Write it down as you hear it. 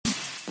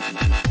Hello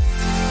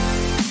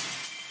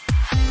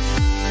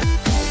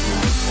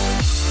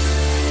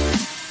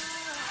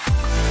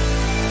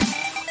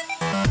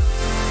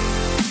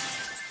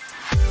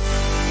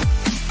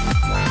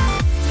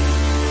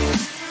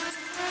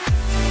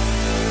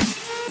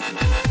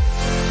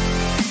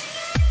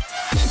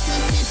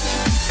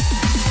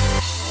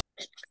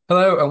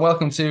and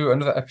welcome to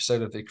another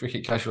episode of the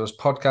Cricket Casuals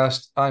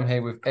podcast. I'm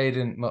here with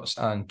Aidan, Mutz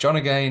and John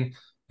again.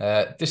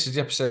 This is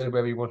the episode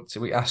where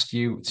we asked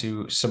you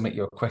to submit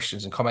your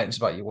questions and comments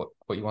about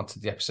what you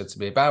wanted the episode to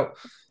be about.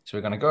 So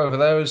we're going to go over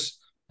those.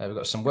 We've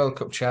got some World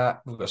Cup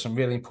chat. We've got some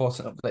really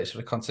important updates for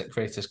the Content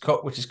Creators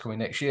Cup, which is coming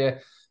next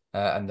year.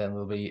 And then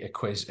there'll be a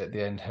quiz at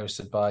the end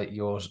hosted by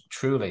yours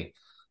truly.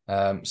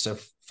 So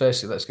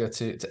firstly, let's go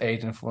to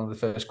Aidan for one of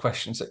the first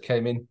questions that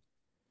came in.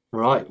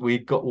 Right, we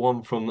got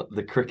one from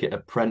the Cricket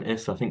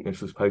Apprentice. I think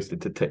this was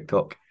posted to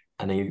TikTok,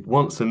 and he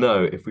wants to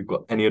know if we've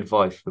got any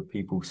advice for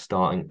people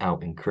starting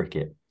out in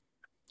cricket.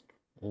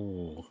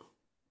 Oh,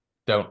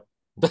 don't.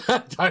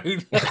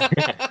 Don't.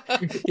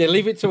 Yeah,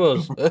 leave it to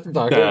us.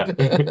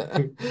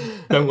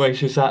 Don't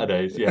waste your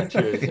Saturdays. Yeah,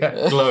 cheers.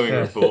 Yeah. Glowing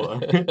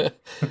reporter.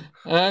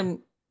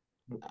 When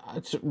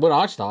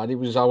I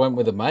started, I went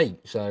with a mate,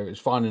 so it was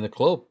finding a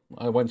club.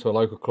 I went to a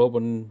local club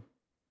and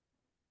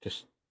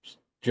just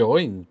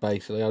joined,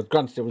 basically.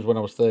 Granted, it was when I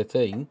was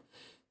 13.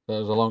 So it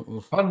was a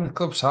long... Finding the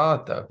club's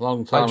hard, though.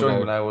 Long time I joined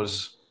ago. when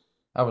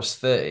I was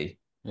 30.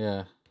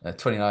 Yeah.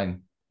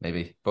 29,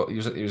 maybe. But it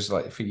was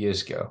like a few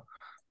years ago.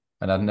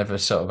 And I'd never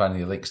sort of had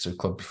any links to a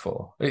club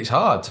before. It's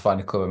hard to find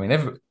a club. I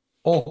mean,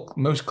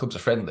 most clubs are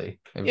friendly.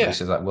 Everybody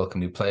says, like, welcome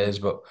new players.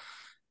 But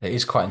it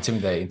is quite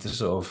intimidating to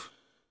sort of...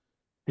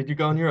 Did you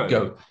go on your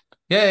own?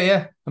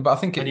 Yeah. But I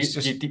think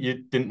it's you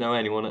didn't know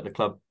anyone at the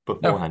club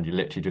beforehand? No. You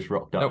literally just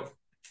rocked up? Nope.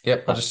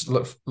 Yep, I just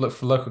looked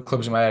for local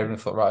clubs in my area and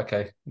thought, right,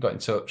 okay, got in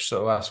touch,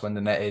 sort of asked when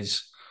the net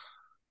is.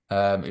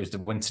 It was the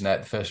winter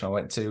net, the first one I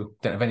went to.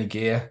 Didn't have any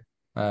gear.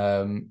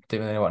 Didn't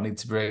really know what I needed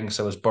to bring,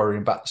 so I was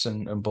borrowing bats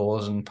and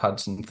balls and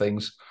pads and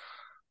things.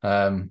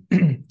 So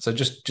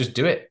just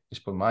do it.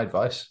 Just put my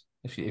advice.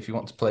 If you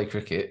want to play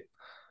cricket,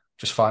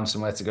 just find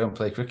somewhere to go and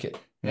play cricket.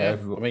 Yeah,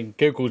 I mean,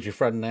 Google's your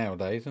friend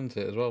nowadays, isn't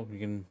it? As well, you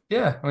can.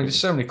 Yeah, I mean, there's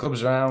so many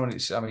clubs around.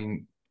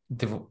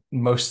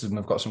 Most of them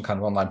have got some kind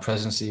of online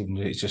presence, even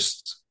if it's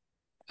just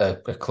a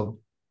club,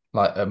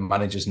 like a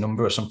manager's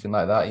number or something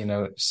like that. You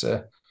know, it's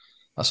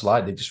that's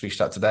like they just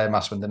reached out to them,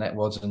 asked when the net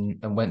was,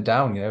 and went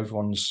down. You know,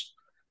 everyone's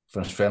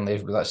friendly.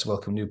 Everybody likes to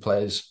welcome new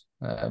players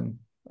and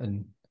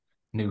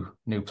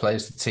new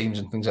players to teams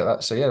and things like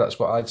that. So yeah, that's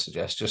what I'd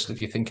suggest. Just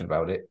if you're thinking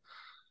about it,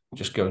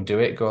 just go and do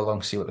it. Go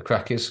along, see what the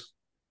crack is.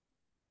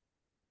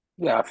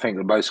 Yeah, I think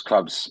that most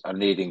clubs are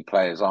needing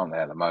players, aren't they,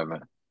 at the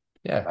moment?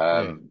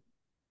 Yeah.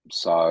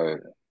 So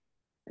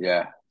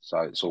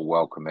it's all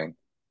welcoming.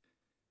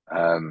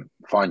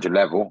 Find your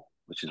level,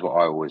 which is what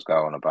I always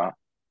go on about.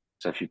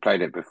 So if you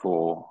played it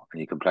before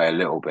and you can play a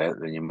little bit,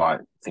 then you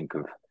might think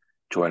of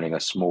joining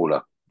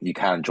you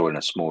can join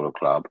a smaller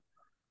club.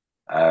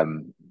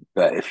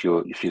 But if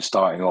you're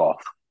starting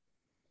off,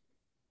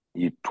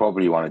 you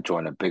probably want to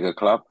join a bigger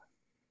club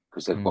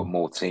because they've got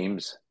more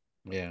teams.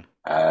 Yeah.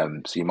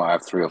 So you might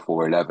have 3 or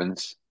 4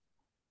 11s,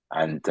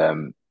 and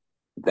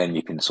then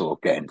you can sort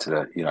of get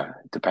into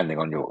depending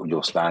on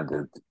your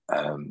standard,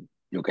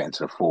 you'll get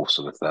into the 4ths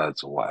or the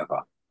 3rds or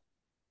whatever.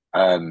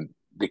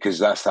 Because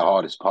that's the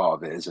hardest part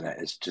of it, isn't it?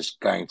 It's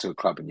just going to a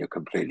club and you're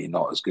completely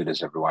not as good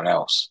as everyone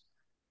else.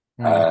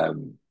 I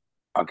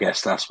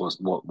guess that's what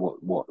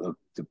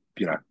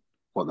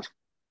the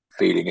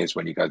feeling is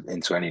when you go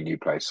into any new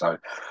place. So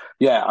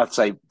yeah, I'd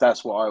say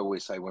that's what I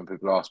always say when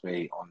people ask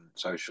me on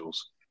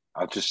socials.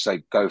 I'd just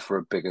say go for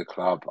a bigger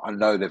club. I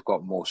know they've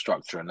got more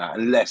structure in that,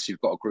 unless you've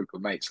got a group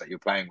of mates that you're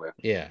playing with.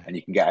 Yeah. And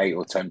you can get 8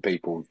 or 10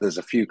 people. There's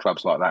a few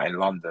clubs like that in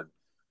London.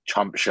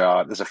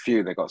 Chumpshire, there's a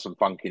few, they've got some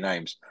funky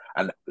names.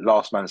 And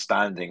Last Man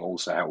Standing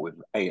also help with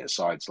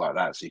 8-a-sides like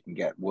that, so you can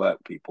get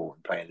work people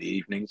and play in the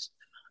evenings.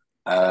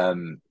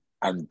 And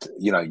then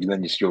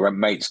your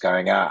mates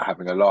going out,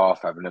 having a laugh,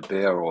 having a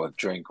beer or a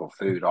drink or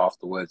food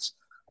afterwards.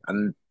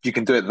 And you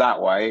can do it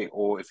that way,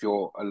 or if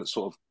you're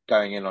sort of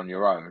going in on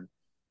your own,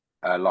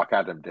 like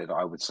Adam did,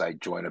 I would say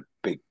join a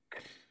big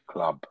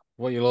club.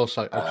 What you'll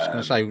also, I was just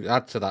going to say,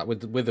 add to that,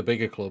 with the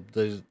bigger club,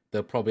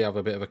 they'll probably have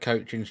a bit of a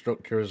coaching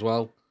structure as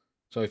well.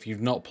 So if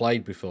you've not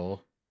played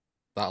before,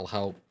 that'll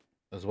help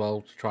as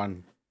well to try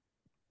and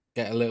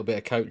get a little bit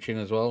of coaching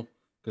as well.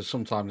 Because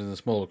sometimes in the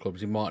smaller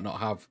clubs, you might not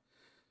have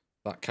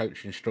that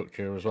coaching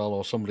structure as well,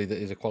 or somebody that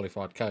is a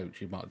qualified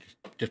coach. You might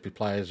just be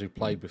players who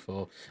played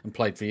before and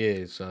played for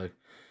years. So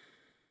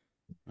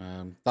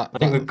I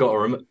think we've got to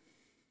remember.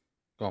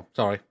 Oh,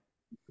 sorry.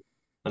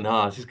 No,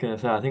 I was just going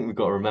to say, I think we've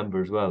got to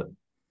remember as well that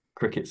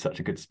cricket's such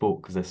a good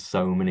sport because there's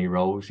so many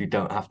roles. You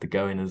don't have to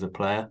go in as a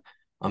player.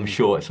 I'm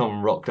sure if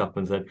someone rocked up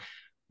and said,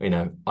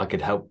 I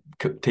could help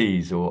cook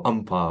teas or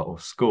umpire or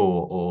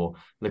score or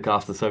look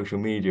after social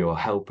media or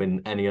help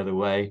in any other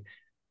way,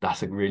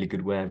 that's a really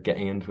good way of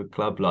getting into a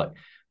club. Like,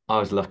 I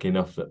was lucky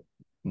enough that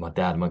my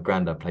dad and my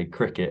granddad played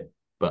cricket,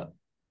 but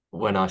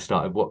when I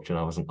started watching,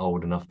 I wasn't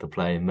old enough to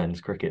play in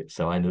men's cricket,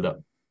 so I ended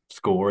up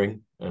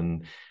scoring.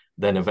 And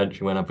then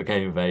eventually, when I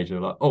became of age, they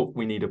were like, "Oh,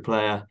 we need a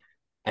player.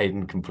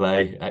 Aiden can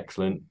play.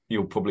 Excellent.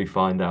 You'll probably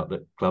find out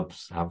that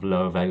clubs have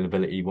low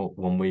availability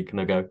one week,"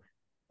 and I go,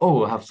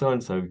 "Oh, I have so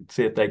and so.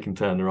 See if they can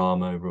turn their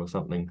arm over or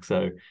something."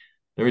 So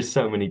there is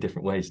so many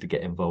different ways to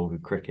get involved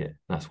with cricket.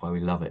 That's why we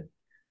love it.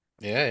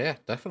 Yeah,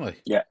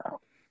 definitely. Yeah, I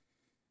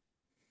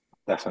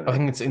definitely.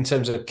 think it's in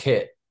terms of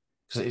kit,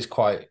 because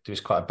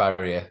there's quite a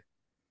barrier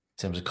in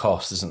terms of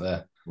cost, isn't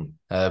there?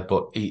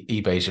 But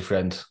eBay's your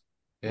friend.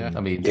 Yeah.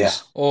 I mean, Yeah.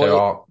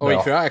 Or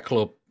if you're at a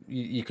club,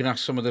 you can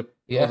ask some of the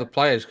other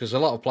players, because a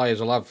lot of players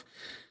will have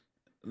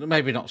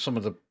maybe not some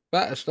of the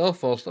better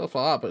stuff or stuff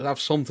like that, but have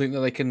something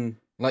that they can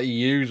let you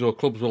use, or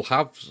clubs will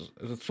have,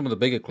 some of the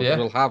bigger clubs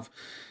will have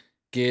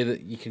gear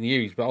that you can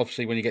use. But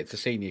obviously, when you get to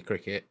senior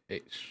cricket,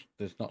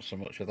 there's not so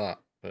much of that.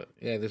 But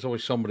yeah, there's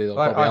always somebody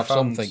that'll probably have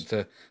something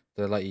to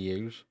let you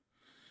use.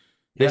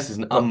 This is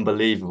an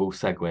unbelievable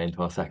segue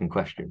into our second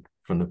question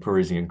from the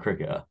Parisian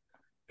cricketer,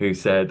 who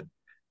said,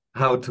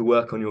 "How to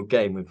work on your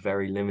game with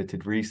very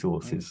limited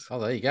resources." Oh,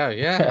 there you go.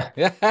 Yeah.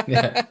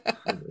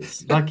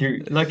 It's like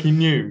you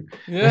knew.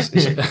 Yeah.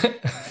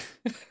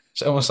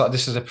 It's almost like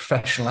this is a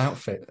professional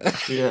outfit.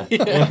 Yeah.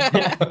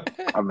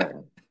 I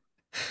mean,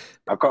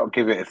 I've got to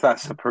give it, if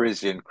that's the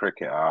Parisian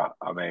cricketer,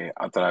 I mean,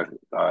 I don't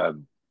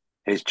know,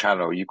 his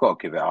channel, you've got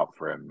to give it up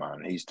for him,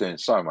 man. He's doing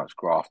so much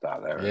graft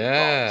out there.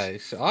 Yeah,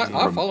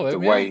 I follow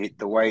him.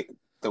 The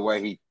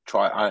way he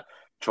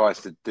tries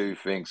to do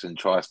things and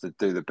tries to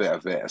do the bit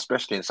of it,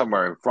 especially in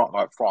somewhere in front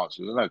like France.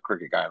 There's no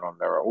cricket going on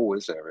there at all,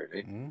 is there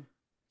really?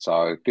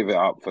 So give it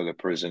up for the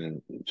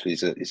Parisian.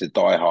 He's a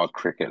diehard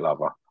cricket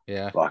lover.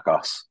 Yeah, like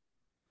us.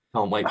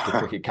 Can't wait for the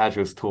Cricket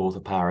Casuals tour to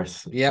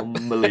Paris. Yep.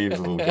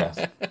 Unbelievable,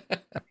 Jeff.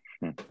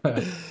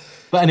 But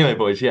anyway,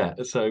 boys, yeah.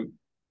 So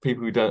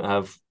people who don't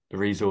have the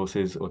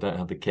resources or don't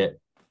have the kit,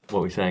 what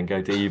are we saying?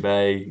 Go to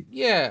eBay.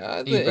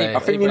 Yeah, eBay. I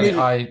think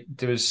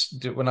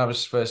when I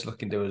was first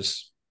looking, there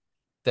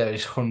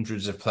is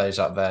hundreds of players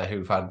out there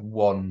who've had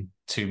one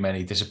too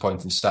many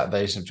disappointing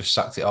Saturdays and just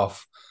sacked it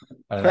off.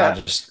 And they're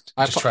just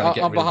trying to get rid of the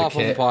kit. On behalf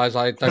of umpires,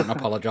 I don't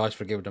apologise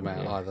for giving them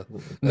out either.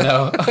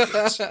 No,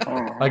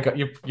 I got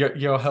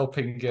you're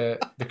helping the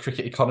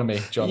cricket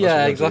economy, John.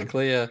 Yeah,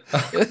 exactly. Yeah.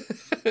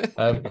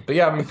 But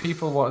yeah, I mean,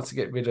 people wanted to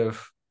get rid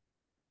of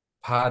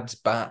pads,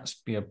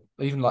 bats,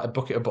 even like a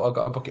bucket of. I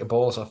got a bucket of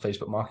balls off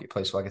Facebook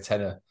Marketplace for like a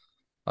tenner,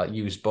 like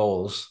used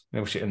balls,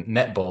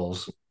 net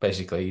balls.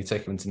 Basically, you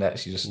take them into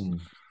nets. You just.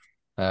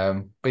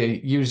 But yeah,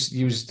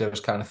 use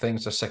those kind of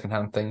things, those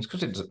secondhand things,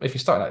 because if you're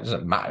starting out, it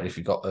doesn't matter if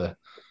you've got a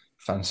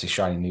fancy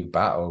shiny new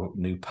bat or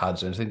new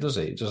pads or anything, does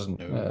it? It doesn't.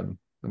 No.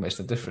 It makes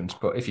no difference.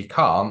 But if you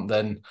can't,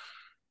 then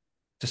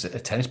just a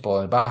tennis ball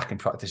in the back and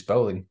practice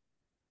bowling.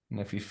 And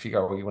if you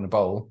figure out what you want to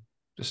bowl,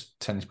 just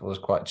tennis ball is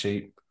quite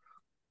cheap.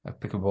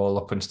 Pick a ball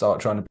up and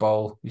start trying to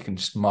bowl. You can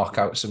just mark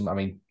out some. I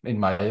mean, in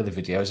my early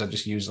videos, I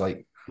just use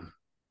like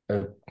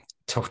a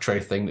tough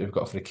tray thing that we've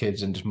got for the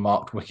kids and just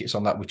mark wickets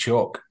on that with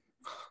chalk.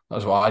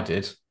 That's what I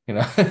did.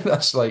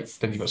 That's like,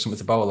 then you've got something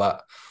to bowl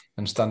at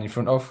and stand in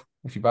front of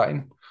if you're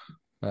batting.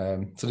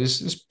 So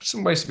there's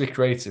some ways to be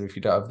creative if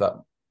you don't have that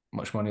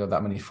much money or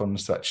that many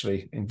funds to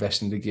actually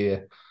invest in the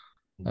gear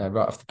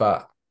right off the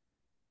bat.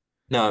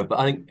 No, but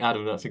I think,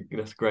 Adam, that's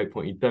a great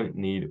point. You don't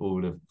need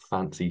all the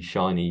fancy,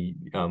 shiny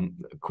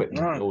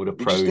equipment, all the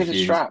pros just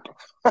need a strap.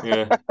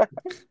 Yeah.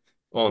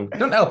 It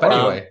doesn't help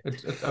anyway.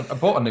 I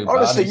bought a new bat.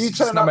 Honestly, it's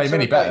not made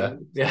any better.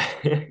 Yeah.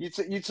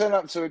 You turn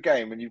up to a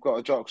game and you've got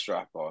a jock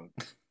strap on.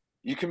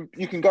 You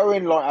can go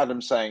in like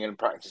Adam's saying and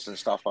practice and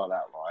stuff like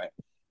that, right?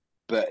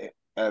 But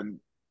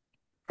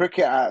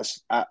cricket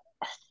I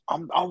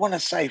want to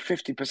say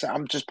 50%.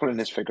 I'm just pulling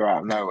this figure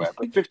out of nowhere,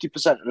 but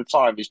 50% of the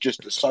time is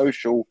just a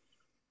social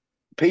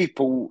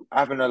people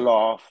having a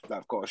laugh that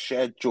have got a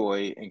shared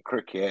joy in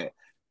cricket.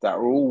 That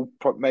are all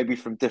maybe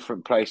from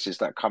different places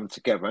that come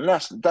together. And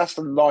that's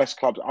the nice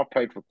clubs. I've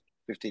played for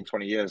 15,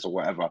 20 years or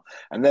whatever.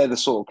 And they're the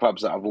sort of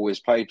clubs that I've always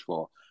played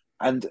for.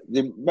 And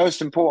the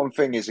most important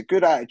thing is a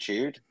good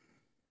attitude,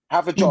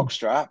 have a jock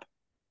strap,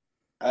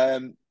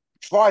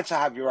 try to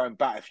have your own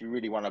bat if you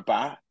really want to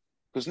bat,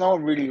 because no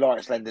one really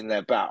likes lending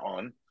their bat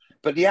on.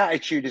 But the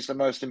attitude is the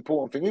most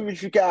important thing. Even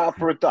if you get out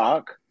for a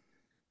duck,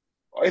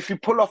 if you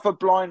pull off a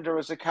blinder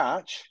as a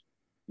catch,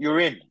 you're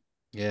in.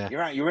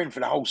 Yeah, you're in for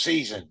the whole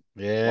season.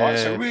 Yeah, right.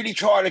 So really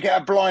try to get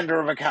a blinder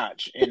of a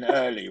catch in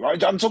early.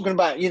 Right, I'm talking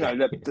about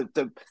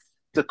the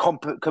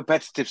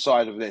competitive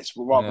side of this,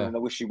 rather than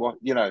the wishy-washy,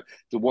 the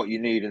what you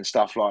need and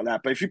stuff like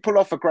that. But if you pull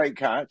off a great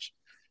catch,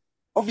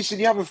 obviously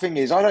the other thing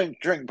is I don't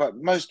drink, but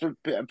most of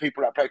the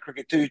people that play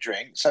cricket do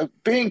drink. So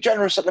being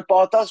generous at the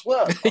bar does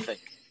work, I think.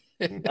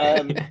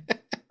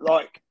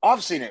 Like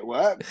I've seen it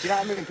work. Do you know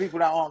what I mean? People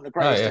that aren't the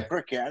greatest at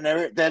cricket, and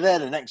they're there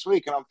the next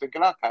week, and I'm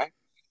thinking, okay.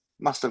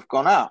 Must have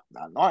gone out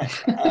that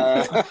night.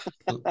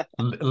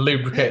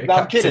 Lubricate the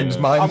captain's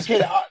mind.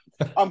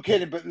 I'm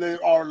kidding, but there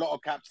are a lot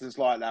of captains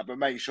like that. But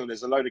make sure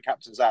there's a load of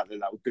captains out there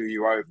that will do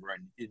you over,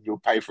 and you'll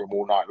pay for them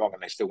all night long,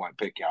 and they still won't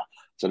pick you.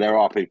 So there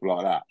are people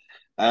like that.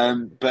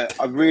 But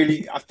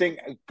I think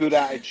a good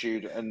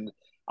attitude and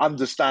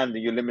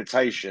understanding your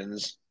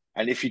limitations.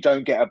 And if you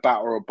don't get a bat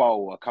or a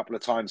bowl a couple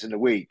of times in a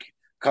week,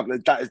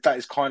 that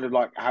is kind of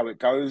like how it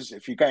goes.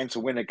 If you're going to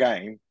win a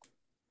game,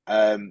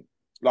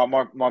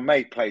 like my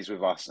mate plays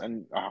with us,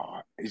 and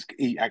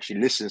he actually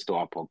listens to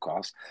our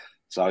podcast.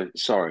 So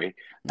sorry,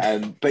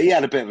 but he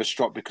had a bit of a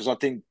strop because I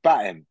didn't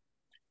bat him,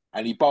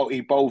 and he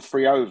bowled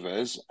 3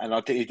 overs, and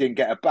I think he didn't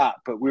get a bat.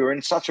 But we were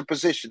in such a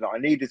position that I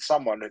needed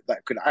someone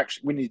that could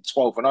actually. We need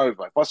 12 and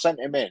over. If I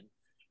sent him in,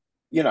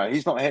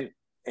 he's not hitting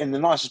in the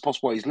nicest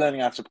possible way. He's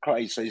learning how to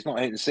play, so he's not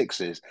hitting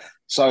sixes.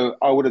 So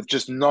I would have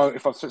just known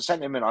if I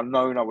sent him in, I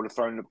known I would have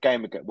thrown the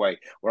game away.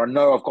 Where I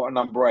know I've got a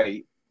number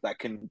 8 that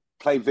can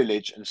play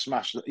village and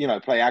smash,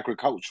 play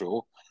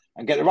agricultural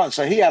and get the run.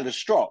 So he had a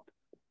strop.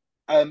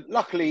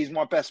 Luckily, he's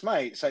my best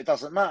mate, so it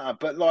doesn't matter.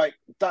 But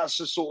that's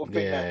the sort of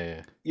thing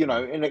that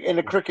in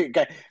a cricket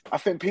game, I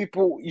think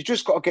you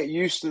just got to get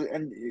used to.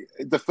 And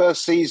the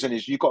first season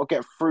is you got to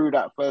get through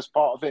that first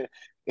part of it.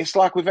 It's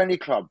like with any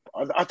club.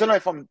 I don't know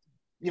if I'm,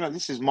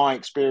 this is my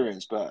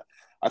experience, but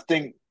I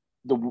think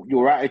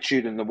your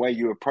attitude and the way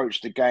you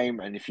approach the game,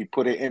 and if you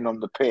put it in on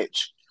the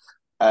pitch,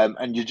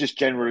 and you're just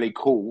generally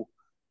cool,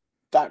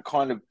 that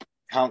kind of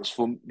counts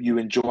for you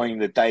enjoying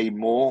the day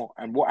more.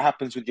 And what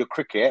happens with your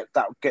cricket,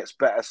 that gets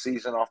better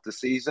season after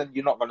season.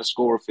 You're not going to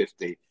score a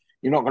 50.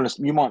 You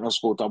might not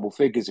score double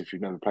figures if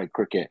you've never played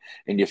cricket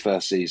in your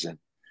first season.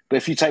 But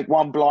if you take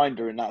one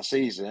blinder in that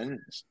season,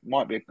 it's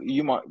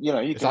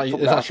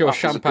that's your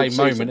champagne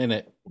moment, isn't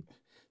it?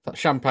 That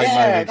champagne moment.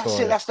 Yeah, that's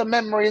it. That's the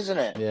memory, isn't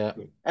it? Yeah.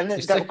 And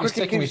it's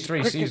taken me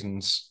 3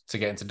 seasons to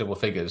get into double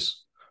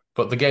figures.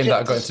 But the game that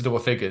I got into double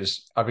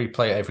figures, I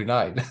replay it every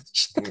night. Mate,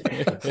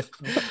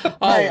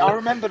 I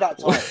remember that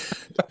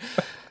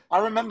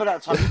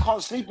time. You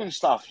can't sleep and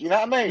stuff. You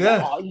know what I mean?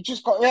 Yeah. You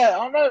just got,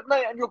 I know,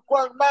 mate. And you're a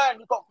grown man.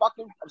 You got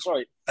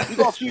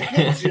a few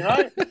kids,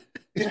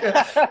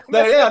 No,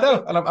 I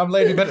know. And I'm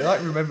laying in bed at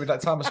night remembering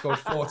that time I scored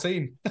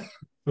 14.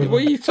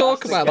 When you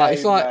talk about that,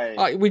 it's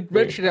like we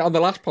mentioned it on the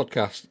last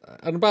podcast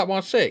and about my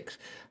 6.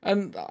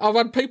 And I've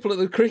had people at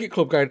the cricket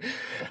club going,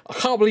 I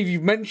can't believe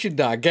you've mentioned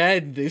that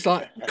again. It's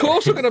like, of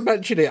course I'm going to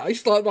mention it.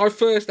 It's like my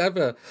first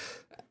ever.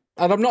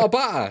 And I'm not a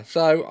batter,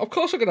 so of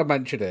course I'm going to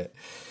mention it.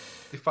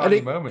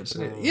 Defining moments,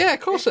 isn't it? Yeah,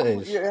 of course it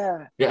is.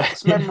 Yeah.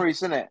 It's memories,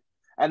 isn't it?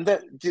 And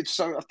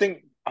so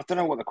I don't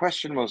know what the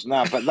question was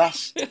now, but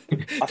that's,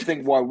 I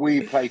think, why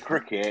we play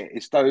cricket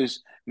is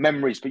those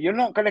memories. But you're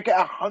not going to get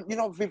 100. You're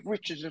not Viv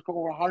Richards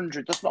score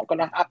 100. That's not going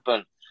to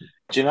happen.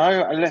 Do you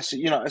know? Unless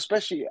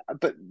especially,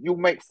 but you'll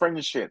make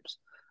friendships,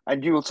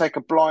 and you will take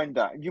a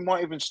blinder. You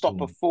might even stop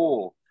a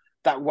 4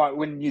 that won't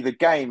win you the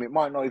game. It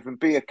might not even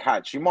be a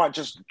catch. You might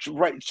just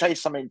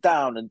chase something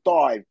down and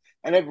dive,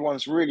 and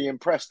everyone's really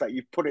impressed that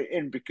you've put it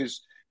in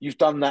because you've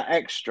done that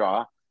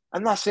extra.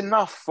 And that's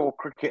enough for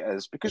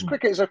cricketers, because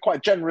cricketers are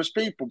quite generous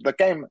people. The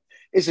game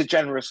is a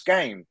generous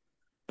game.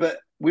 But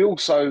we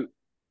also,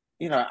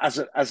 as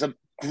a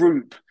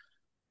group,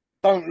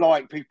 don't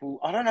like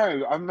people. I don't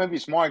know, maybe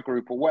it's my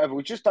group or whatever.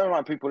 We just don't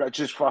like people that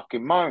just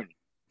fucking moan.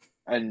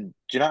 And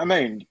do you know what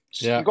I mean?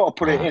 Yeah. You've got to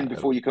put it in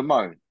before you can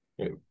moan.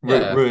 It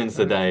ruins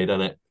the day,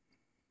 doesn't it?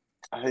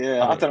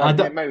 Yeah, I don't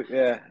know. Maybe,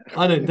 yeah.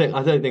 I don't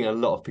think a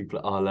lot of people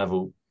at our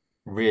level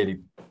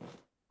really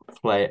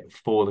play it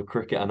for the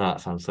cricket. I know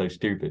that sounds so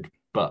stupid,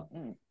 but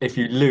if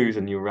you lose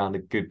and you're around a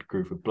good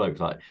group of blokes,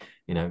 like,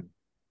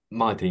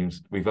 my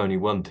teams, we've only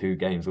won 2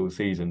 games all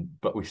season,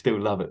 but we still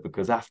love it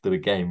because after the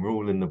game, we're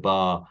all in the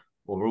bar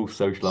or we're all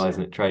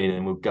socialising at training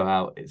and we'll go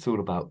out. It's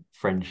all about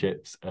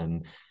friendships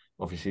and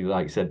obviously,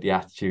 like you said, the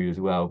attitude as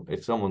well.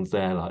 If someone's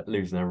there like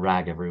losing a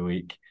rag every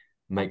week,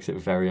 makes it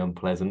very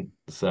unpleasant.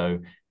 So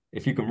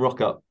if you can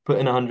rock up, put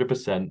in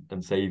 100%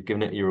 and say you've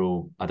given it your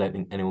all, I don't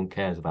think anyone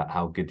cares about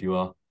how good you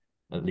are.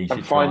 At least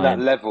you find try. that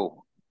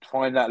level.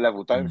 Find that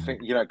level. Don't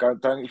think,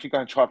 don't, if you go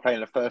and try playing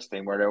the first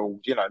team where they're all,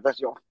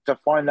 to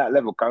find that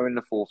level, go in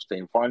the fourth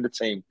team, find a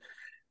team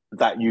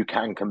that you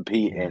can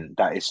compete in,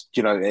 that is,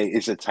 it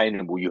is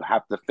attainable. You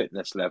have the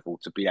fitness level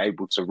to be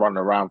able to run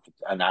around for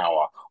an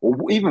hour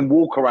or even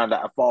walk around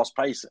at a fast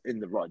pace in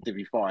the right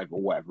Divi 5 or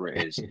whatever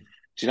it is. Do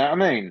you know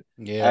what I mean?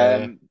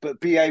 Yeah.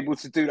 But be able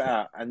to do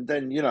that. And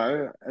then, you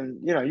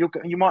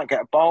might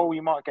get a bowl,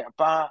 you might get a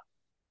bat.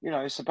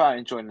 It's about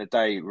enjoying the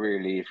day,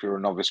 really, if you're a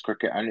novice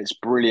cricketer, and it's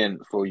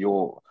brilliant for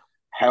your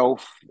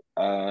health.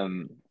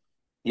 I'm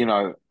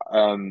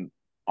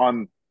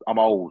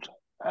old,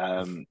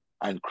 and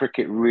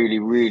cricket really,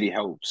 really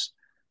helps.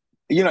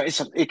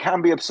 It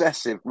can be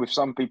obsessive with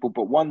some people,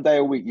 but one day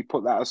a week you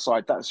put that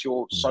aside. That's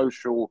your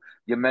social,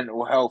 your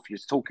mental health. You're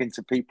talking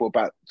to people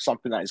about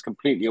something that is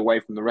completely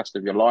away from the rest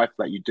of your life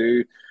that you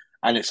do,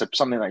 and it's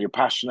something that you're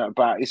passionate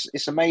about.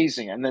 It's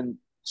amazing. And then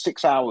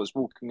 6 hours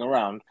walking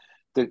around.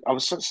 I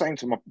was saying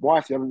to my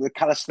wife, the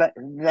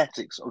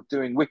calisthenics of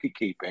doing wicket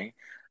keeping,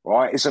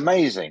 right? It's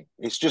amazing.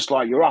 It's just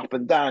like you're up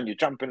and down, you're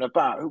jumping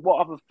about.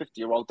 What other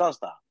 50-year-old does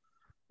that?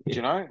 Do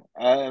you know?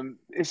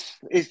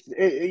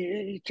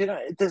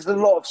 There's a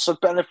lot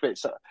of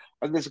benefits.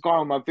 And there's a guy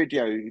on my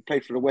video who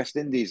played for the West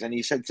Indies, and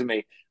he said to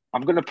me,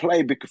 I'm going to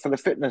play because for the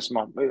fitness.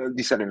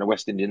 He said in a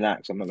West Indian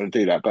accent. I'm not going to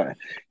do that, but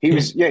he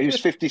was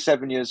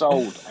 57 years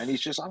old, and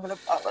he's just, I'm going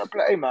to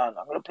play, man.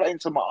 I'm going to play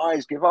until my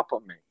eyes give up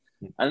on me,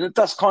 and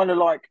that's kind of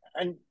like,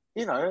 and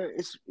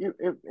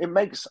it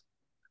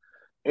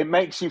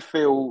makes you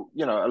feel,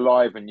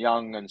 alive and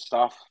young and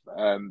stuff,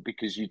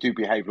 because you do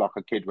behave like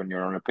a kid when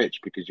you're on a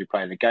pitch because you're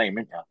playing a game,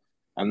 aren't you?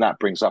 And that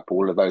brings up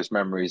all of those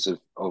memories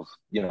of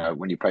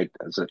when you played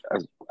as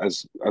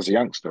a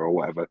youngster or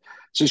whatever.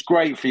 So it's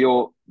great for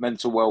your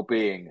mental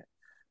well-being,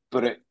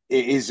 but it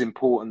is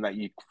important that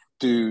you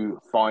do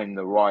find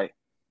the right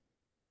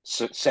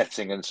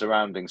setting and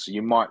surroundings. So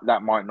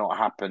that might not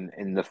happen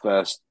in the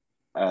first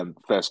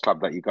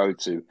club that you go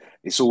to.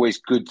 It's always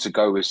good to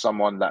go with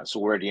someone that's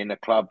already in a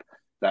club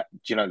that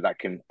that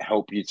can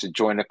help you to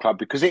join a club,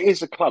 because it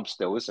is a club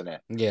still, isn't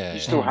it? Yeah. You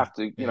still have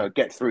to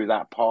get through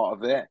that part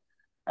of it.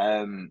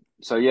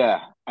 So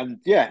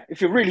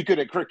if you're really good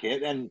at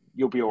cricket, then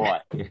you'll be all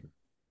right.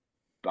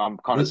 I'm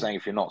kind of saying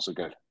if you're not so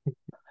good.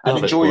 And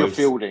enjoy your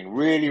fielding.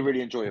 Really,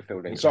 really enjoy your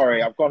fielding.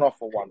 Sorry, I've gone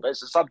off on one, but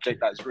it's a subject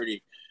that's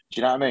really,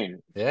 do you know what I mean?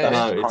 Yeah.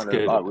 That's kind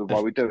of like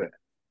why we do it.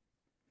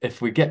 If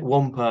we get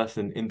one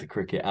person into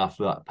cricket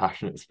after that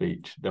passionate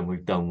speech, then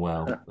we've done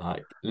well.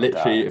 Like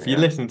literally, if you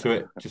listen to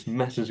it, just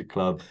message a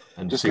club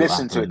and just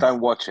listen to it.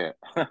 Don't watch it.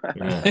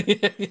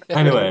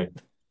 Anyway,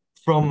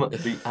 from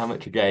the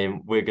amateur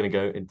game, we're going to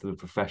go into the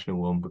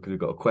professional one because we've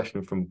got a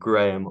question from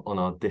Graham on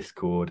our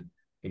Discord.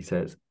 He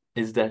says,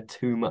 "Is there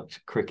too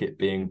much cricket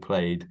being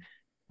played?"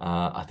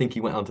 I think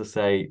he went on to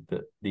say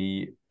that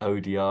the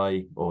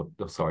ODI,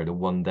 the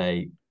One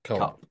Day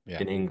Cup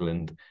in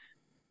England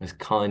has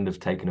kind of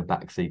taken a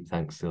backseat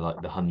thanks to like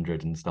the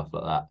 100 and stuff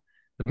like that.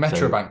 The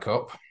Metrobank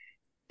Cup.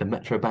 The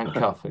Metrobank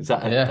Cup. Is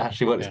that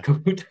actually what it's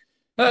called?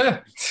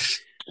 Was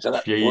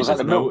that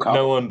the Milk Cup?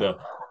 No wonder.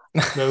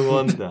 No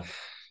wonder.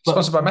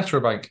 Sponsored by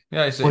Metrobank.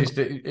 Yeah,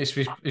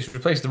 it's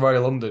replaced the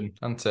Royal London,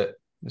 hasn't it?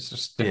 It's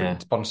just a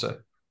different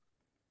sponsor.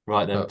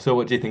 Right then. So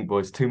what do you think,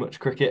 boys? Too much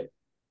cricket?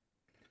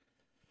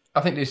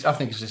 I think it's a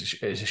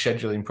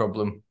scheduling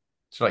problem.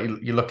 So like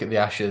you look at the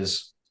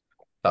Ashes,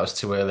 that was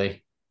too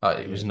early.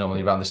 It was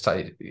normally around this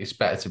time. It's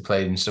better to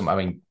play in some. I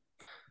mean,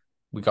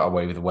 we got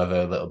away with the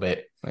weather a little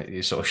bit.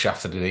 It sort of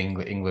shafted the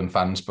England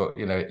fans, but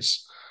I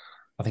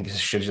think it's a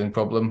scheduling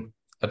problem.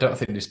 I don't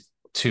think there's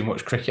too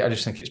much cricket. I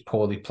just think it's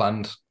poorly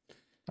planned.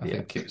 I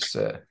think it's.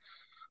 I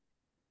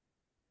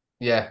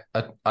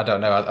don't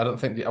know. I don't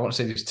think I want to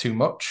say there's too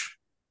much,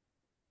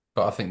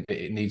 but I think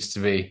it needs to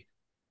be,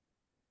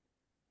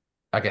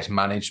 I guess,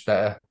 managed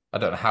better. I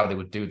don't know how they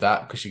would do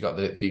that because you got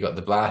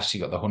the Blast, you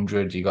got the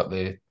 100, you got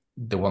the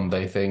one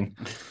day thing,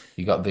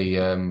 you got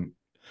the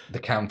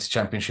county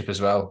championship as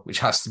well, which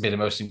has to be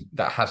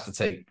that has to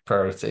take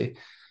priority.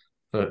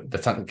 But the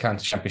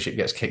county championship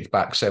gets kicked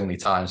back so many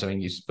times. I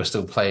mean, we're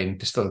still playing.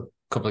 There's still a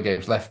couple of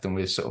games left, and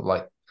we're sort of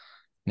like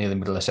near the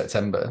middle of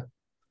September.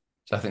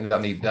 So I think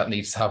that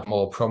needs to have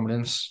more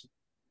prominence.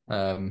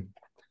 But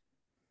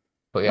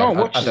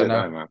yeah, I don't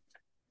know. Man.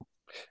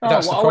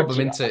 That's the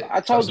problem, isn't it? I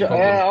told you.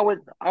 I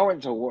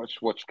went to watch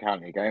a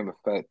county game.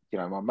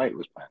 My mate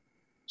was playing.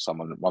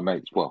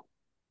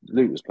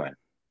 Luke was playing,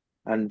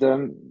 and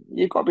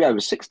you've got to be over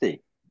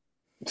 60.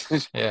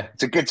 Yeah,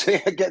 to get to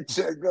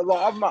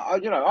like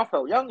I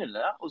felt young in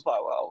there. I was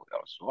like, well,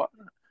 that's right.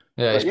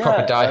 Yeah, it's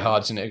proper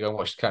diehards in it to go and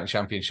watch the county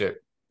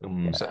championship.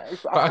 But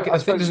I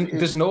think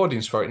there's an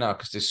audience for it now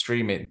because there's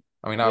streaming.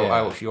 I mean,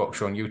 I watch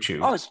Yorkshire on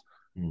YouTube.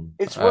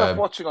 It's worth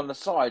watching on the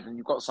side, and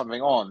you've got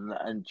something on,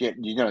 and yet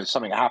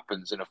something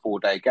happens in a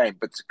 4-day game.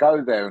 But to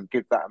go there and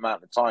give that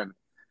amount of time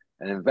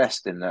and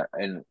invest in that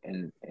in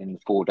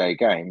 4-day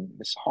game,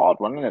 it's a hard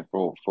one, isn't it,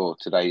 for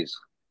today's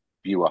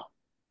viewer?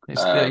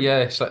 It's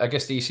like, I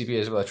guess the ECB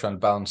as well are trying to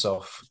balance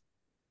off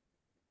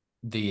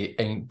the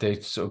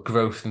sort of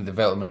growth and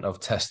development of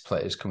test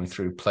players coming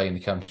through playing the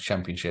county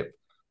championship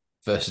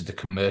versus the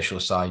commercial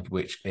side,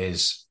 which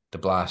is the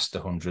Blast, the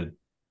 100,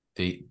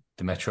 the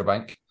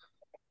Metrobank.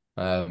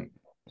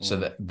 So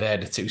that they're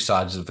the two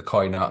sides of the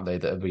coin, aren't they?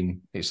 That have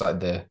been. It's like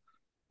the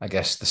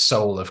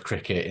soul of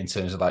cricket in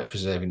terms of like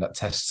preserving that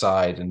test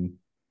side and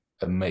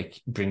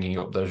bringing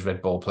up those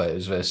red ball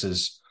players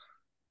versus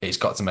it's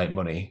got to make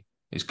money.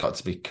 It's got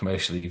to be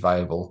commercially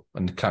viable,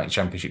 and the county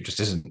championship just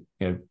isn't.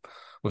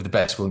 With the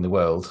best will in the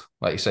world,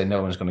 like you say,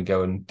 no one's going to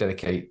go and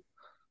dedicate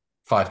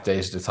 5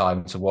 days at a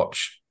time to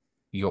watch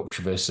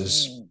Yorkshire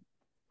versus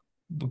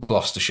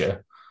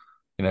Gloucestershire.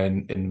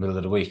 In the middle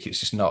of the week, it's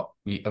just not,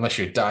 unless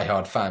you're a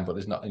diehard fan, but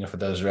there's not enough of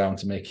those around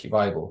to make it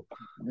viable.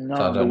 No,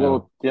 so I don't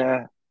know.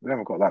 Yeah, we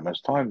haven't got that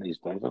much time these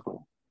days, have we?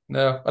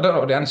 No, I don't know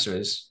what the answer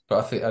is,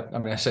 but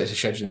I say it's a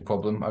scheduling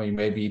problem. I mean,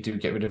 maybe you do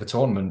get rid of a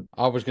tournament.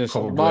 I was going to say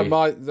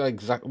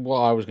what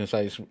I was going to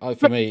say is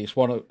for me, it's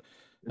one of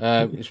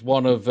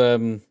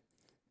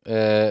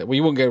well,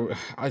 you wouldn't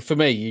get for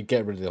me. You'd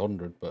get rid of the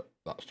 100, but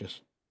that's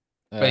just.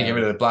 But you get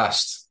rid of the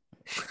Blast.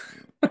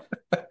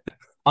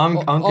 I'm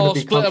going to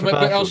be controversial.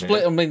 I'll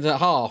split them into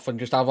half and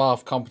just have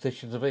half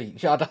competitions of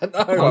each. I don't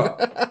know. Well,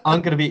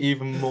 I'm going to be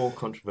even more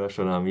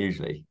controversial than I'm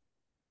usually.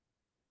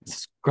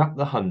 Scrap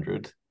the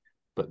 100,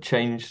 but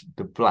change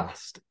the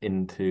Blast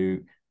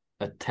into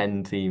a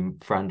 10-team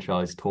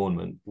franchise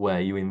tournament where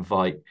you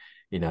invite,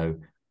 I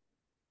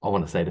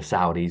want to say the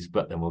Saudis,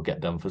 but then we'll get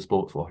done for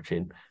sports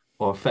watching,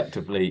 or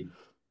effectively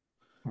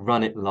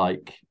run it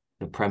like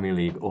the Premier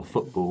League or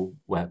football,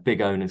 where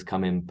big owners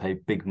come in, pay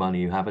big money,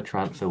 you have a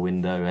transfer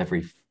window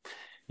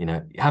you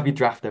have your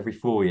draft every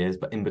 4 years,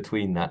 but in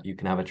between that, you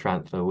can have a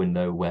transfer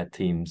window where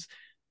teams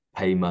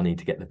pay money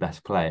to get the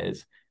best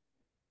players.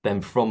 Then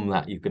from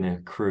that, you can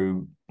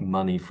accrue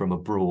money from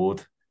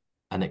abroad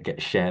and it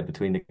gets shared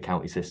between the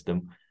county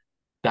system.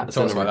 That's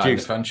a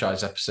reduced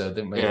franchise episode,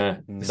 didn't we? Yeah,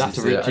 that's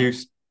a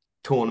reduced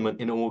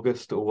tournament in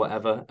August or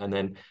whatever, and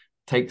then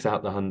takes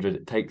out the 100,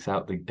 it takes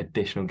out the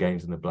additional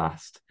games in the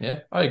Blast. Yeah,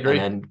 I agree.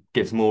 And then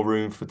gives more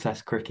room for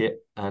Test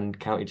cricket and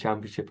county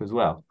championship as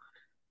well.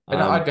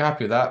 And I'd be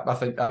happy with that. I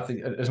think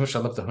as much as I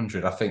love the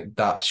 100, I think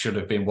that should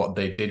have been what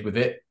they did with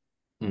it.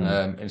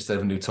 Instead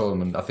of a new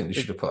tournament, I think they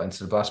should have put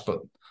into the Blast, but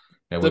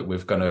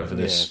we've gone over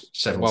this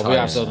several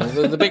times. We have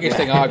done. The biggest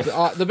thing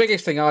the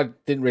biggest thing I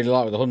didn't really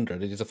like with the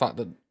 100 is the fact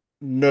that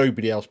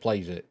nobody else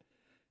plays it.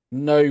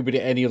 Nobody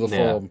at any other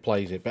form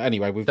plays it. But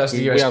anyway, that's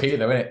the USP,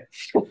 though, isn't it?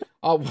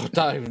 Oh,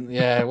 don't.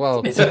 Yeah,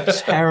 well, it's a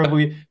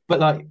terrible.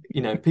 But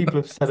people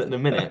have said it in a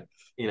minute.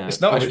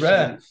 It's not as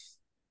rare.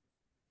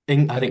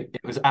 I think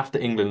it was after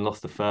England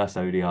lost the first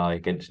ODI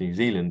against New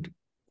Zealand.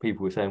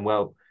 People were saying,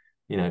 well,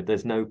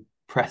 there's no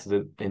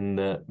precedent in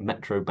the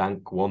Metro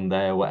Bank one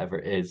day or whatever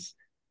it is,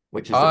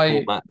 which is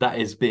the format that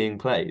is being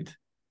played.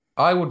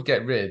 I would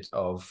get rid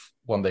of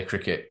one-day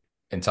cricket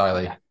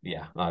entirely.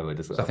 Yeah, I would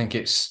as well. So I think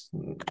it's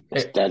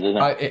dead, isn't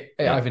it?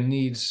 It either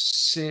needs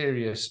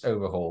serious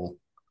overhaul,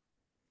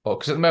 or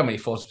because at the moment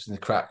it falls between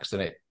the cracks,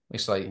 doesn't it?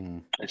 It's like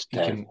it's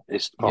dead.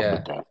 It's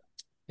probably dead.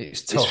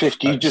 It's tough. It's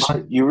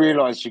 50. You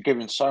realise you're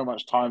giving so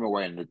much time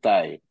away in the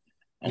day,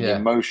 and the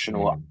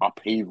emotional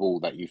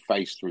upheaval that you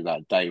face through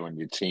that day when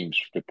your team's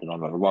flipping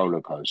on a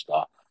roller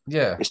coaster.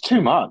 Yeah, it's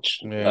too much.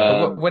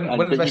 Yeah. When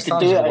the best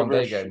times of a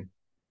one-day game,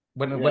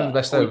 when the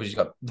best overs, you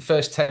got the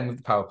first 10 with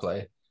the power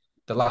play,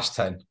 the last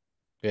 10.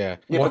 Yeah,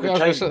 but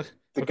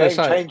the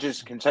game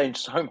can change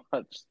so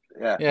much.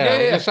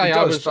 Yeah.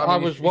 I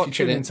was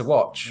watching it to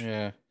watch.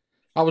 Yeah,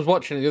 I was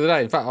watching it the other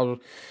day. In fact, I was,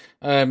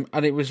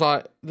 and it was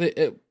like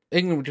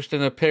England were just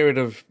in a period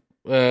of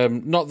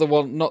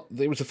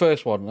it was the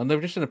first one, and they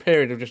were just in a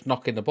period of just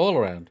knocking the ball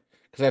around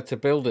because they had to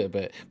build it a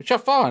bit, which I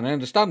find, I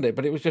understand it,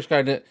 but it was just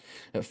going at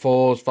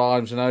 4s,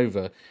 5s, and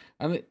over,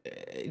 and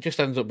it just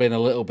ends up being a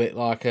little bit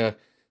like a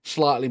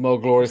slightly more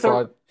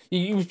glorified.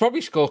 You would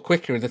probably score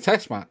quicker in the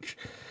Test match.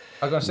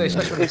 I was going to say,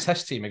 especially when the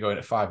Test team are going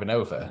at 5 and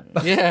over.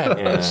 Yeah.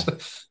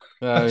 It's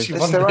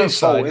their own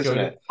fault, isn't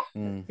it?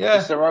 Yeah,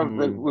 it's their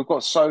own. We've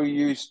got so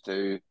used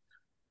to,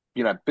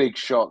 big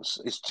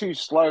shots. It's too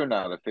slow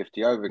now. The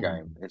 50 over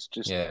game. It's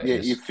just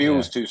it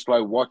feels too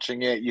slow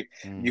watching it.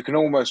 You can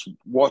almost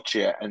watch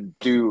it and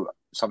do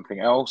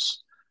something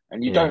else,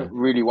 and you don't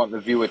really want the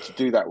viewer to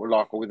do that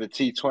with a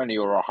T20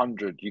 or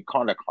 100. You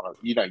kind of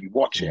you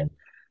watch it.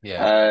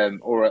 Yeah.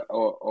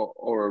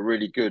 Or a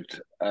really good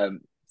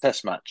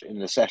Test match in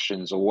the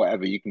sessions or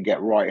whatever, you can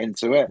get right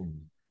into it.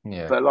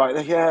 Yeah. But I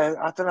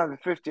don't know, the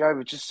 50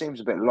 over just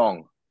seems a bit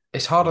long.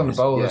 It's hard on the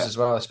bowlers as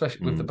well,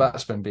 especially with the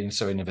batsmen being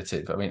so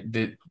innovative. I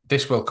mean,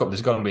 this World Cup,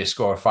 there's going to be a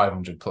score of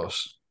 500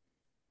 plus.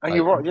 And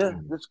you're right,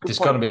 there's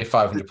going to be a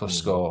 500 plus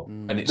score,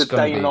 and it's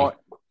going to be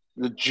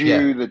the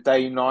the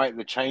day night,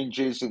 the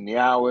changes in the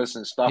hours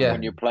and stuff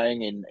when you're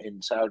playing in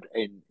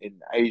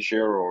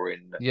Asia or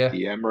in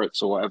the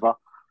Emirates or whatever.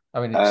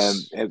 I mean,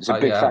 it's a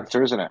big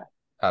factor, isn't it?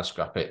 I'd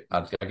scrap it.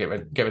 I'd get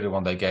rid of the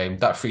one-day game.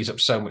 That frees up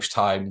so much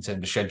time in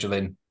terms of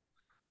scheduling.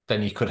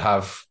 Then you could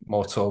have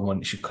more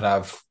tournaments. You could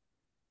have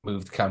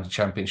moved the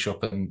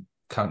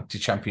county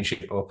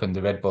championship up and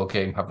the Red Ball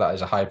game. Have that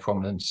as a high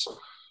prominence.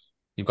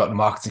 You've got the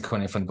marketing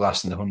coming in from the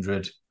Blast and the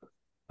 100.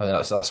 I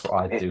think that's what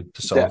I'd do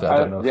to solve it. I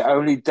don't know. The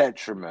only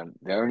detriment,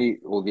 the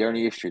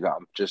only issue that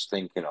I'm just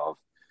thinking of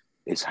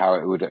is how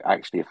it would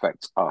actually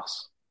affect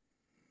us.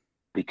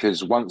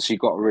 Because once you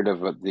got rid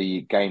of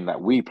the game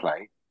that we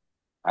play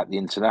at the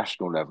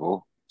international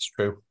level, it's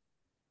true.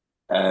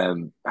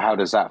 How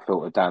does that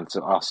filter down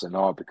to us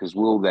because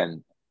we'll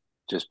then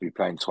just be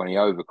playing 20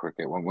 over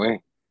cricket, won't we?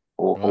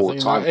 Or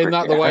time isn't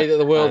that the way that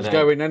the world's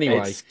going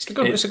anyway? It's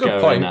a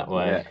good point. That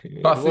way.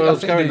 Yeah. But the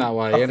world's going that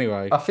way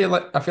anyway. I feel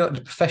like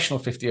the professional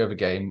 50 over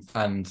game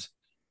and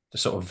the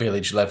sort of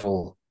village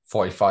level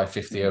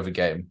 45-50 over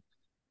game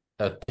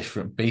are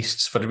different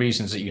beasts for the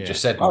reasons that you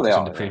just said in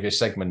the previous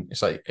segment.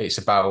 It's like it's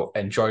about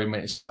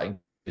enjoyment, it's about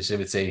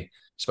inclusivity,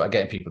 it's about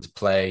getting people to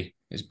play.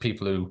 It's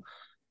people who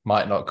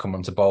might not come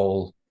on to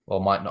bowl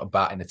or might not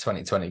bat in the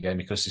 2020 game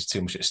because there's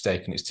too much at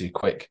stake and it's too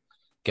quick.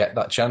 Get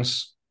that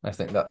chance. I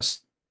think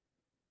that's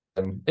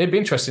it'd be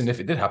interesting if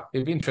it did happen.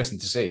 It'd be interesting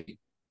to see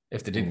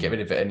if they did get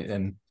rid of it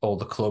and all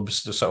the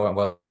clubs just sort of went,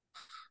 well,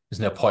 there's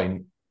no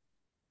point.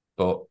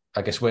 But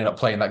I guess we're not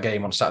playing that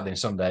game on Saturday and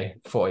Sunday,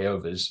 40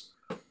 overs,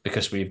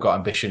 because we've got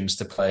ambitions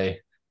to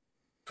play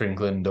for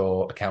England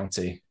or a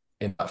county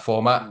in that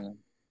format.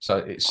 So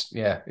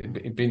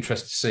it'd be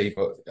interesting to see,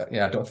 but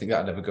I don't think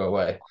that'd ever go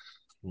away.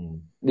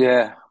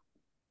 Yeah.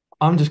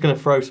 I'm just going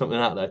to throw something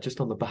out there,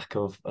 just on the back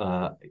of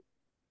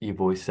you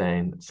boys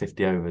saying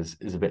 50 overs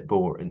is a bit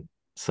boring.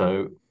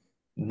 So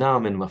now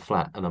I'm in my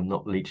flat and I'm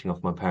not leeching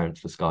off my parents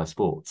for Sky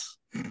Sports.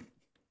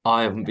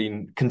 I haven't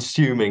been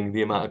consuming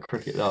the amount of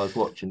cricket that I was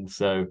watching.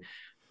 So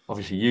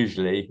obviously,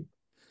 usually,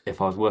 if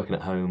I was working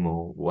at home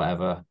or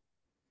whatever,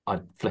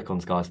 I'd flick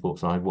on Sky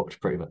Sports and I'd watch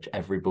pretty much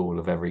every ball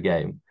of every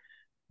game.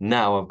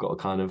 Now I've got to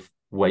kind of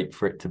wait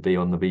for it to be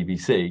on the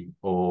BBC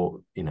or,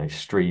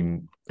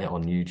 stream it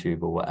on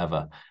YouTube or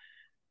whatever.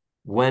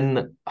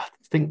 When I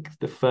think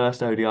the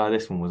first ODI,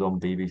 this one was on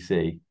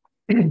BBC.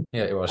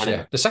 Yeah, it was.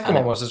 The second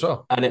one was as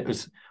well. And it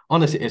was,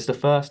 honestly, it's the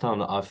first time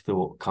that I've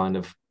thought kind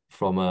of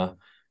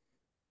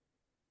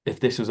if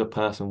this was a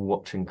person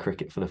watching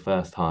cricket for the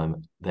first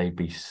time, they'd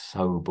be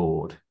so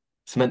bored.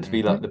 It's meant to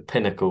be like the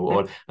pinnacle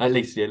or at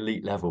least the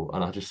elite level.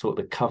 And I just thought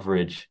the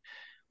coverage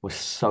was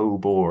so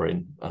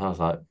boring. And I was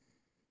like,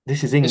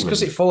 this is England. It's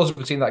because it falls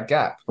between that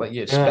gap. Like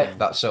you expect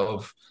that sort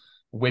of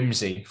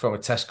whimsy from a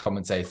test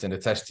commentator and a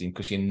test team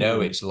because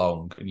it's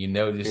long and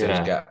there's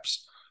those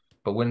gaps.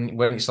 But when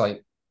it's a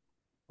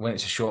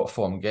short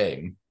form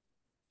game,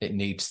 it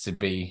needs to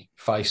be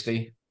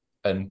feisty.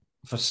 And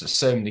for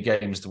so many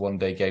games, the one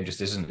day game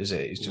just isn't, is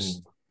it? It's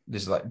just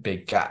there's like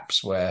big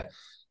gaps where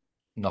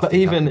nothing. But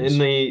even happens.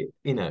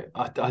 in the,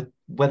 I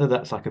whether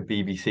that's like a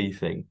BBC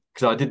thing,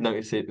 because I did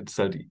notice it.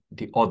 So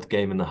the odd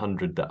game in the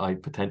 100 that I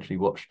potentially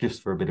watched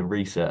just for a bit of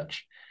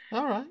research.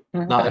 All right.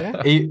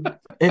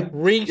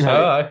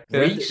 Research,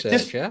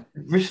 research,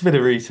 just a bit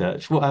of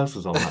research. What else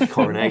was on like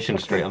Coronation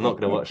Street? I'm not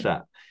going to watch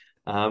that.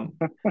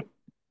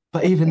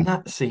 But even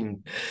that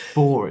seemed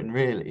boring,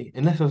 really,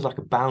 unless it was like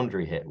a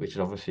boundary hit, which is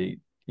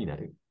obviously,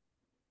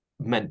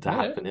 meant to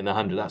happen in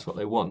 100. That's what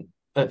they want.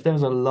 But if there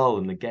was a lull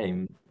in the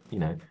game,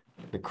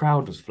 the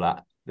crowd was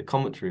flat, the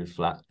commentary was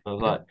flat. I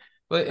was like,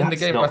 well, in the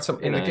game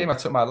I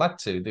took my lad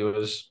to,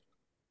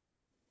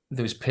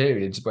 there was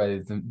periods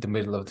where the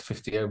middle of the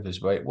 50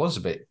 overs where it was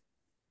a bit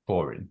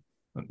boring.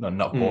 No,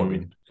 not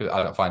boring, because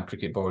I don't find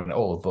cricket boring at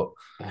all. But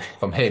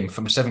from a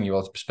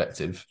 7-year-old's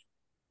perspective,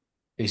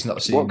 he's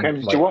not seen. What game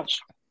did you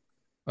watch?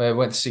 I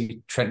went to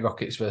see Trent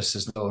Rockets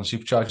versus Northern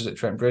Superchargers at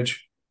Trent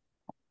Bridge.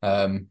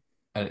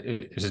 And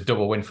it was a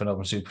double win for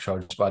Northern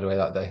Superchargers, by the way,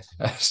 that day.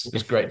 It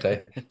was a great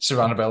day.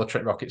 Surrounded by all the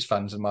Trent Rockets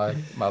fans and my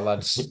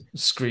lads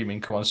screaming,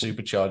 "Come on,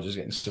 Superchargers,"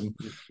 getting some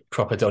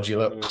proper dodgy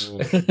looks.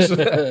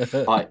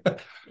 Right.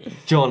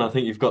 John, I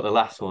think you've got the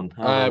last one.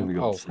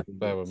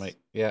 Bear with me.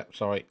 Yeah,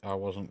 sorry, I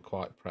wasn't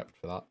quite prepped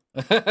for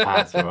that.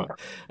 That's all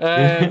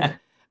right.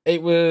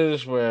 It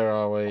was, where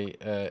are we?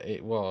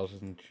 It was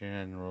in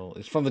general.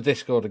 It's from the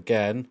Discord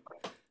again.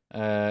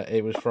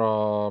 It was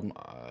from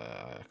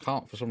I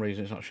can't, for some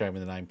reason it's not showing me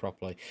the name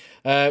properly.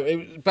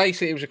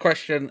 It was a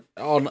question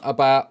on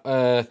about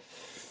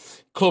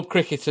club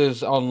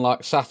cricketers on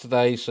like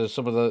Saturdays. So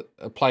some of the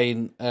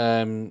playing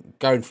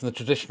going from the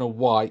traditional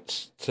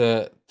whites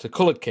to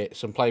coloured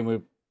kits and playing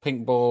with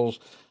pink balls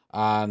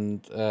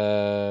and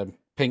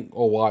pink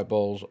or white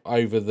balls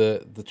over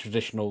the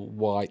traditional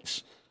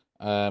whites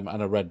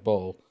and a red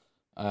ball.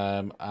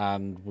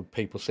 And would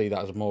people see that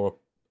as a more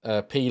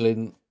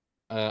appealing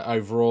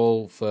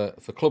overall for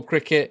club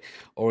cricket,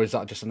 or is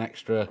that just an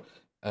extra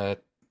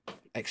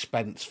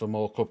expense for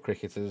more club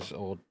cricketers,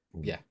 or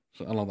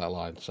along that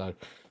line? So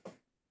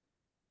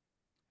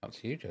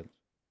that's you, gents.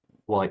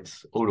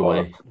 Whites all the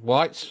way.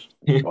 Whites.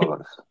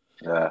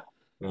 Yeah.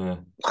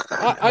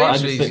 I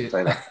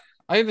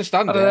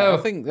understand it. I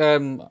think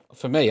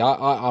for me,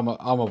 I'm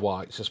a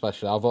whites,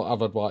 especially.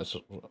 I've had whites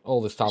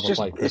all this time. I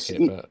played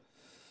cricket, but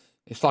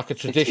it's like a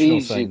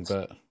traditional thing.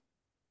 But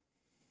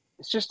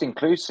it's just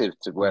inclusive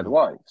to wear the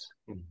whites.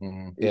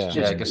 It's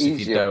just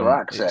easier for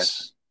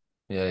access.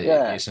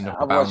 It's enough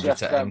otherwise boundary you have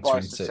to go and buy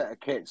into a set of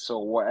kits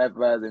or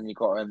whatever. Then you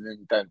got and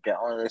then don't get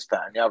on this,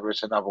 that, and the other.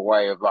 It's another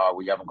way of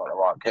you haven't got the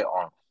right kit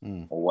on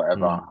or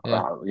whatever.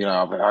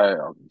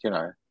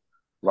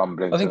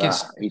 Rumbling. I think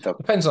it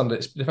depends on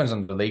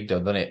the league, though,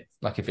 doesn't it?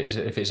 Like if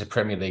it's a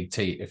Premier League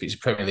team, if it's a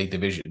Premier League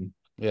division,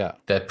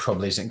 there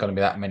probably isn't going to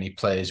be that many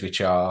players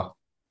which are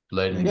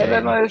learning the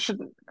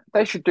game.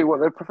 They should do what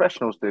the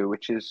professionals do,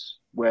 which is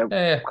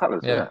wear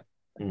colours,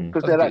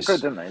 because they're that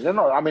good, aren't they? They're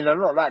not. I mean, they're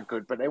not that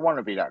good, but they want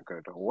to be that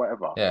good or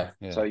whatever. Yeah.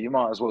 So you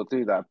might as well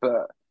do that.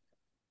 But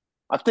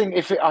I think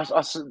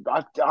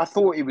I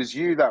thought it was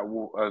you that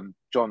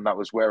John that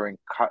was wearing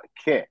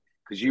kit,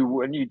 because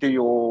when you do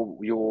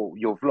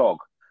your vlog,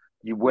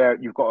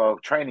 you've got a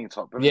training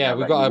top. Yeah,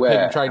 we've got a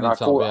pink training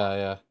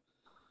top.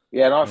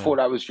 Yeah, and I thought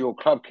that was your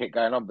club kit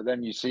going on, but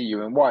then you see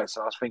you in white.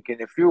 So I was thinking,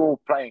 if you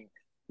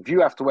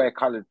have to wear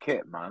coloured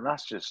kit, man,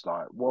 that's just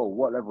like, whoa,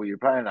 what level are you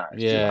playing at?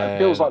 It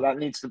feels like that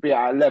needs to be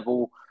at a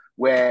level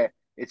where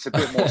it's a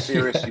bit more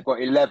serious. You've got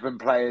 11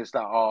 players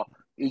that are,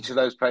 each of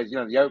those players,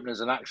 the opener's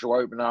an actual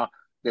opener,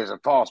 there's a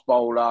fast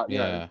bowler, do you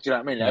know what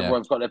I mean?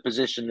 Everyone's got their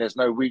position, there's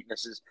no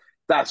weaknesses.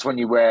 That's when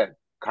you wear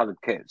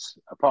coloured kits.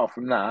 Apart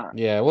from that,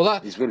 Yeah, well,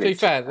 that it's to be Village.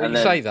 fair, when And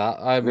you then say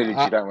that, Village,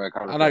 you don't wear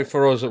coloured I know kits.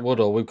 for us at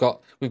Woodall, we've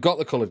got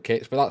the coloured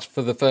kits, but that's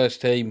for the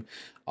first team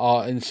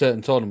in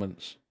certain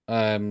tournaments.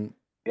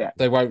 Yeah.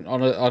 They won't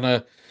on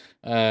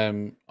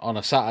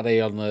a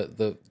Saturday on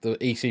the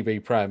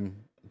ECB Prem.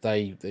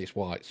 It's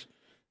whites,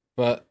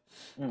 but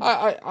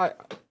I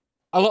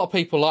a lot of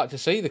people like to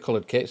see the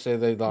coloured kits.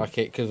 They like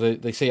it because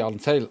they see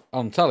it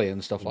on telly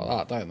and stuff like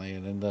that, don't they?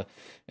 And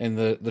in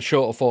the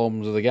shorter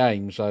forms of the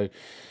game, so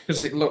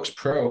because it looks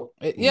pro.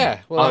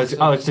 Well,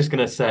 I was just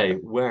gonna say,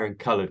 wearing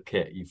coloured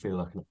kit, you feel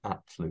like an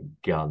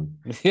absolute gun.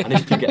 Yeah. And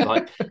if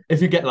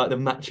you get like the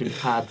matching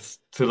pads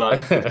to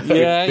like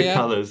the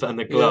colours and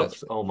the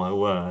gloves, oh my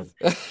word,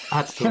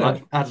 adds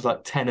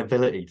like 10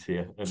 ability to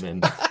you, and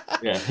then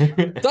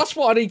that's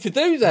what I need to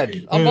do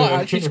then. I might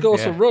actually score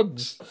some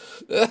runs.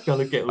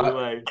 Gotta get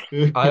away.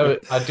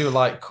 I do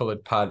like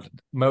coloured pad.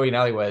 Moeen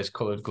Alley wears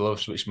coloured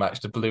gloves which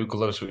match the blue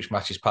gloves which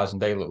matches pads,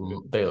 and they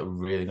look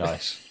really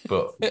nice.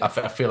 But I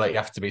feel like you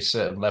have to be a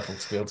certain level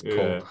to be able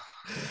to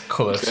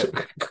pull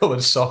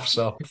coloured softs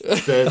off.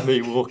 There's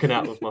me walking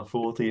out with my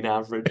 14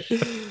 average.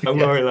 Don't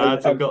worry,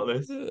 lads, I've got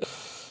this.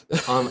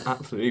 I'm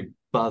absolutely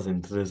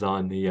buzzing to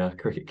design the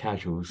cricket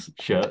casuals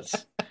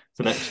shirts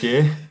for next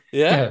year.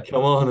 Yeah,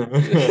 come on.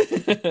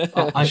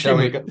 I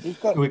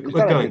think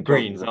we're going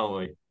greens, aren't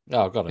we?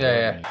 Oh, got it.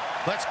 Yeah.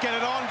 Let's get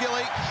it on,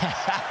 Gilly.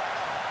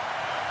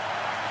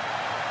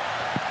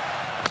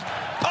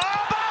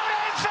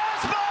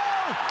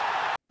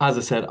 As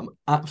I said, I'm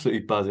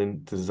absolutely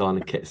buzzing to design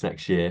the kits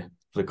next year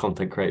for the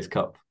Content Creators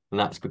Cup, and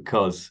that's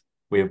because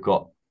we have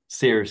got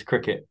Serious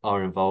Cricket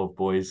are involved,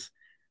 boys.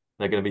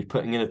 They're going to be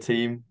putting in a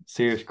team,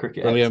 Serious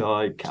Cricket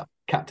XI,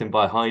 captained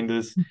by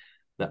Hinders.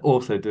 They're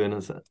also doing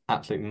us an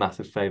absolute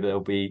massive favour. They'll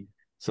be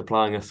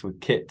supplying us with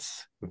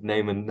kits with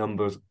name and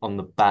numbers on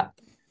the back,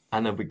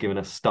 and they'll be giving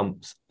us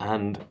stumps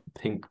and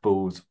pink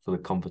balls for the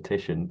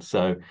competition.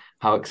 So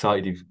how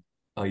excited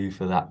are you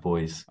for that,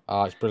 boys?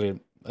 Oh, it's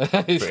brilliant.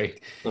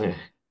 Yeah.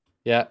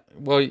 Yeah,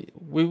 well,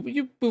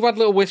 we've had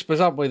little whispers,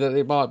 haven't we, that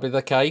it might be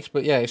the case,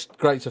 but yeah, it's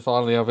great to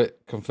finally have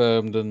it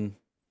confirmed and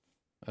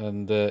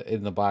in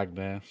the bag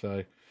now.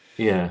 So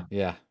yeah,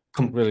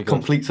 really good.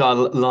 Completes our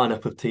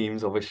lineup of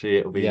teams. Obviously,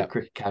 it'll be the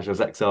Cricket Casuals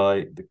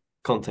XI, the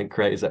Content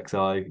Creators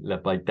XI,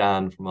 led by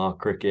Dan from our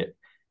cricket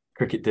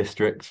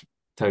district,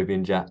 Toby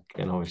and Jack,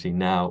 and obviously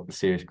now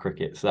Serious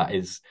Cricket. So that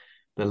is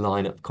the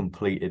lineup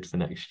completed for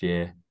next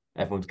year.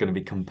 Everyone's going to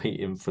be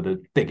competing for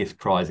the biggest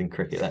prize in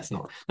cricket. Let's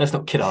not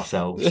kid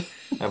ourselves.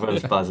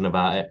 Everyone's buzzing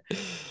about it.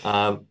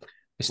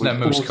 It's no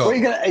moose cup.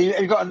 Have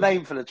you got a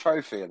name for the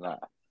trophy and that?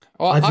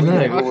 Well, I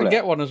can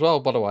get one as well.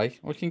 By the way,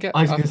 we can get.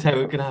 I was going to say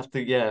we're going to have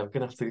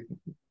to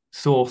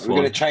source. We're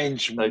going to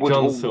change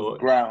Woodhall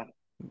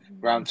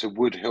ground to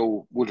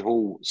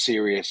Woodhall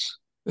Serious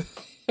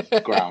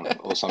ground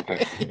or something.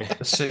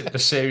 The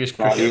Serious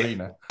Cricket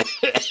Arena.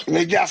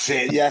 That's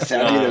it. Yes,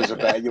 I knew there was a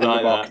better. You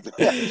want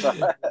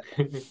the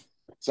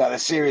So the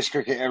Serious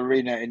Cricket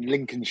Arena in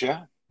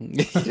Lincolnshire.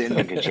 Is it in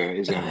Lincolnshire?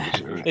 Is it in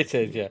Lincolnshire? It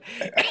is, yeah.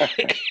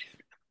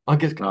 I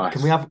guess. Nice.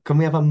 Can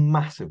we have a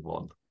massive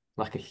one,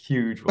 like a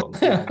huge one?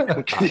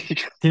 Can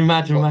you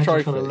imagine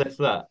trying to lift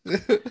that?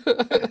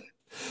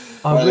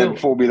 Well, then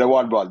Formula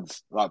One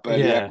ones, like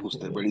Bernie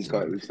Eccleston, when it's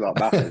like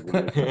massive.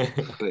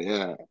 But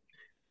yeah.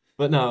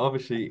 But no,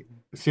 obviously,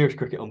 Serious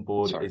Cricket on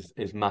board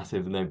is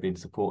massive, and they've been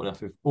supporting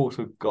us. We've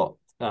also got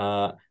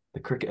the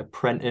Cricket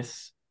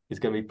Apprentice is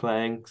going to be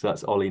playing. So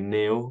that's Ollie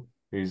Neal,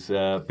 who's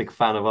a big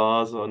fan of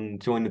ours,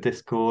 joined the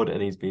Discord,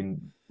 and he's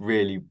been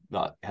really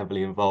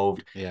heavily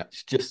involved. Yeah,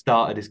 he's just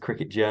started his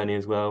cricket journey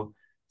as well.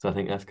 So I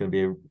think that's going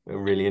to be a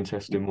really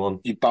interesting one.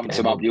 You bumped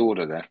him up the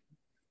order there.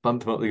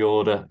 Bumped him up the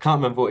order. Can't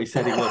remember what he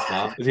said he was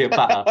now. Is he a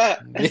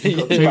batter? He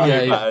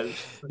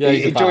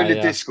joined the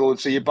Discord,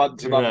 so you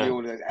bumped him up the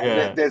order.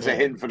 There's a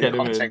hint for the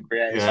content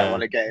creators that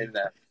want to get in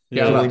there.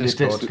 Join the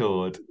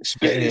Discord.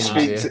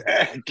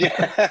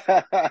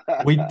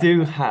 We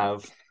do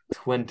have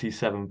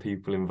 27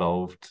 people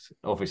involved,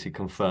 obviously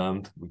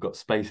confirmed. We've got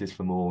spaces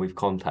for more. We've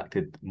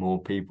contacted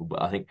more people,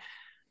 but I think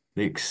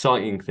the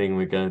exciting thing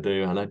we're going to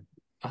do, and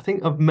I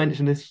think I've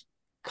mentioned this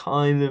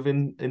kind of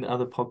in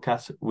other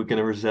podcasts, we're going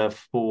to reserve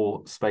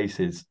 4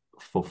 spaces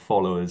for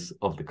followers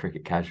of the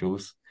Cricket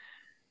Casuals.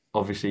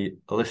 Obviously,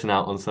 listen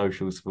out on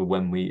socials for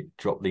when we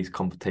drop these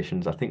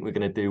competitions. I think we're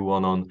going to do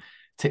one on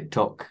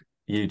TikTok,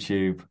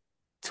 YouTube,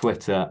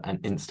 Twitter,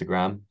 and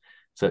Instagram.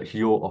 So it's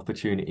your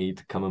opportunity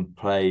to come and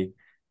play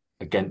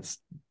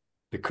against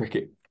the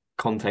cricket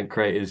content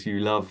creators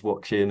you love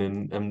watching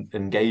and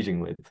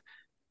engaging with.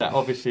 That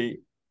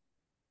obviously,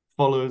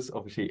 followers,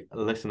 obviously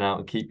listen out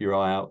and keep your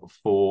eye out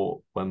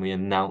for when we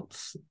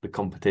announce the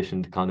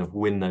competition to kind of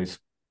win those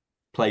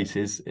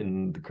places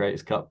in the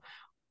Creators Cup.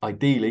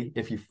 Ideally,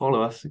 if you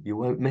follow us, you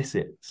won't miss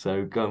it.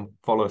 So go and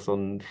follow us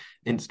on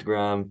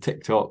Instagram,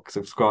 TikTok,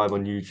 subscribe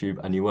on YouTube,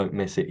 and you won't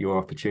miss it, your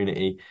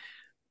opportunity.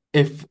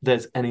 If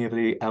there's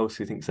anybody else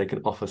who thinks they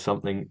can offer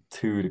something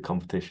to the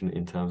competition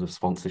in terms of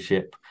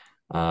sponsorship,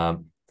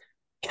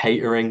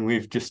 catering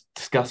we've just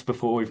discussed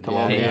before we've come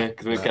on here,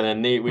 because we're gonna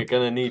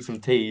need some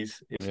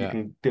teas. If you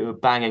can do a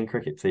banging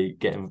cricket tea,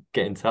 get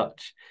in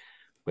touch.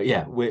 But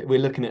yeah, we're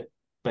looking at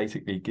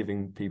basically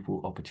giving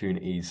people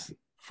opportunities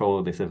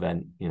for this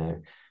event. You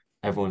know,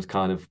 everyone's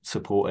kind of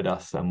supported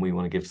us, and we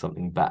want to give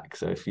something back.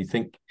 So if you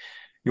think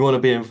you want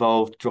to be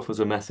involved, drop us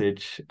a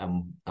message,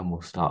 and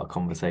we'll start a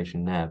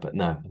conversation there. But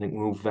no, I think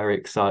we're all very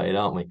excited,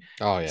 aren't we?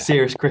 Oh yeah.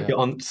 Serious cricket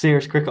on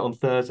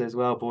Thursday as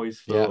well, boys,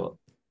 for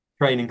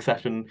training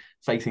session,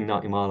 facing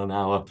 90 mile an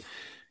hour,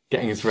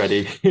 getting us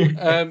ready.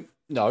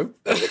 No.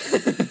 Yeah.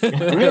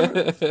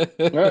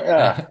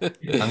 I'm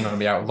going to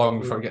be out long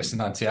before it gets to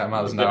 98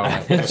 miles an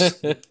hour.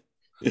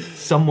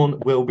 Someone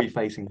will be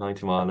facing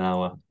 90 mile an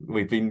hour.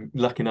 We've been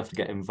lucky enough to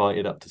get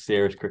invited up to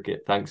Serious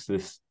Cricket thanks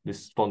to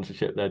this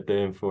sponsorship they're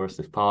doing for us,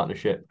 this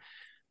partnership.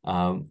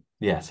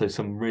 So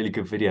some really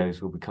good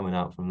videos will be coming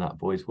out from that,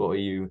 boys. What are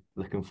you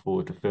looking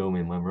forward to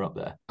filming when we're up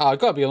there? I've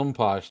got to be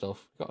umpire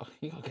stuff.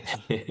 You got to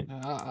get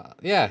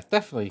yeah,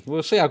 definitely.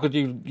 We'll see how good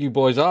you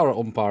boys are at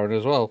umpiring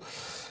as well.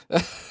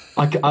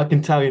 I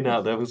can tell you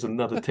now, there was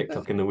another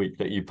TikTok in the week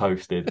that you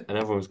posted, and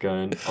everyone's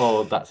going,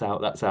 "Oh, that's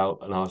out,"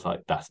 and I was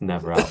like, "That's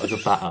never out." As a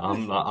batter,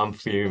 I'm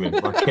fuming.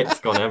 My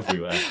kit's gone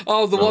everywhere.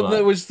 Oh, the one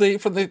that was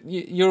from the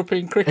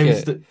European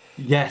cricket. The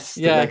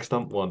leg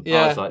stump one.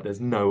 Yeah. I was like,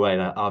 "There's no way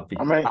that I'd be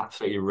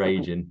absolutely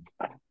raging."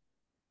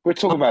 We're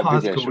talking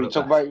about video.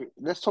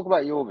 Let's talk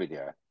about your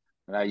video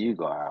and how you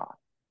got out,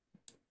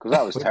 because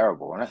that was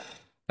terrible, wasn't it?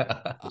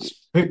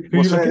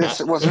 Wasn't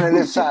it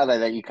this Saturday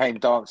that you came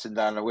dancing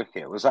down the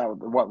wicket? Wasn't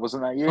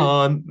that you?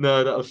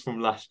 No, that was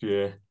from last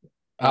year.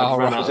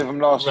 Was it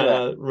from last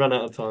year? Ran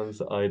out of times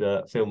that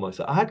I'd filmed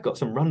myself. I had got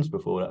some runs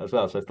before that as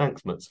well, so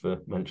thanks, Mutz, for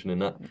mentioning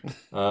that.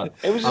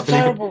 It was a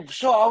terrible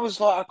shot. I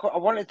was like, I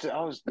wanted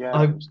to.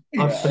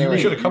 You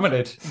should have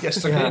commented.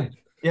 Yes, again.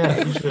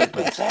 Yeah, you should.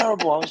 It's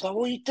terrible. I was like,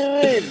 what are you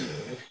doing?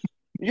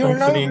 You're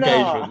thanks for the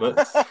engagement,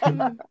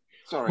 Mutz.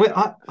 Sorry.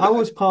 I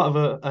was part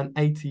of an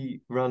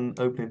 80-run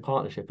opening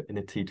partnership in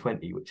a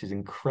T20, which is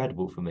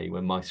incredible for me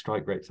when my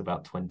strike rate's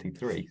about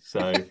 23.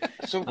 So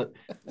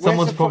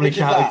someone's probably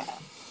shouting.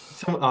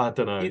 I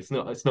don't know. It's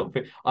not.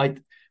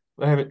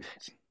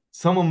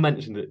 Someone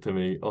mentioned it to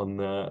me on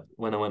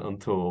when I went on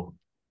tour.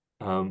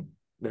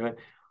 They went,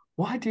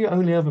 "Why do you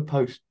only ever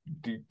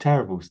do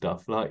terrible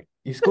stuff? Like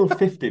you scored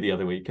 50 the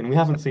other week, and we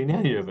haven't seen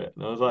any of it."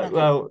 And I was like,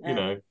 "Well, you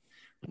know."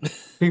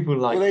 People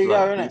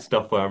like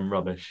stuff where I'm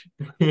rubbish.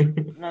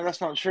 No,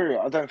 that's not true.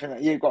 I don't think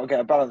that you've got to get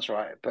a balance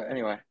right. But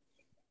anyway,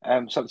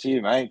 it's up to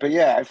you, mate. But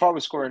yeah, if I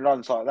was scoring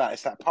runs like that,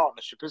 it's that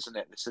partnership, isn't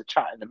it? It's a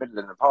chat in the middle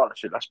of the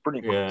partnership. That's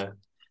brilliant. Yeah.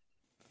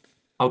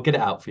 I'll get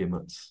it out for you,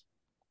 Mutz.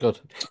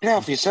 Good. Get it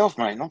out for yourself,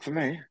 mate, not for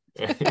me.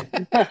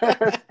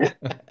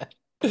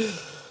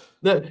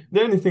 The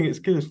only thing it's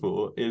good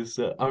for is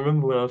I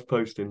remember when I was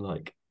posting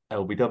like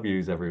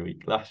LBWs every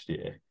week last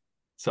year.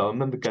 So I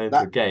remember going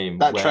to a game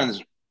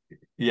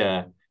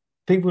yeah,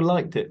 people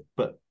liked it,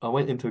 but I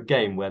went into a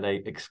game where they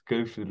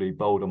exclusively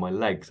bowled on my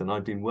legs, and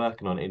I'd been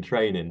working on it in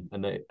training,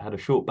 and they had a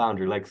short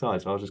boundary leg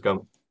size, so I was just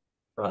going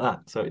like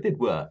that. So it did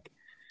work,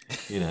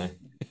 you know.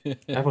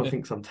 Everyone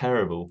thinks I'm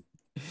terrible.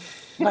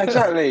 No,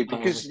 exactly,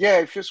 because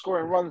if you're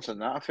scoring runs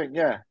and that, I think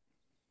be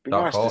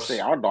nice to see.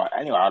 I'd like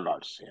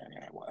to see it.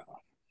 Yeah, whatever.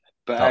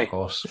 But of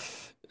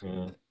course.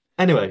 Yeah.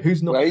 Anyway,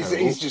 who's not? Well,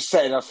 he's just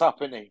setting us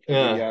up, isn't he?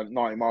 Yeah. The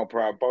 90 mile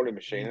per hour bowling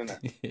machine, isn't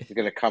it? He's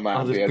going to come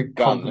out and be a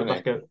gun,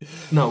 isn't it?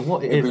 No,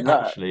 what it is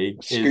actually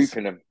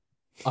scooping him.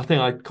 I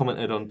think I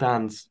commented on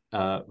Dan's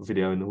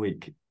video in the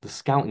week, the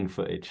scouting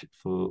footage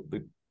for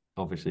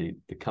obviously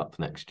the cup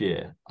next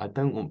year. I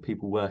don't want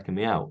people working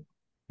me out.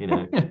 You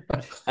know,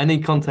 any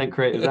content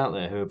creators out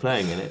there who are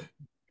playing in it,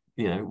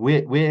 you know,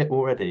 we're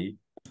already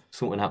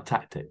sorting out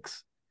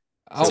tactics.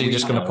 So you're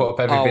just going to put up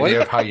every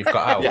video of how you've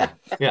got out?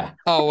 Yeah.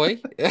 Are we?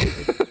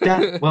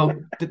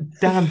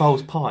 Dan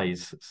bowls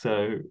pies,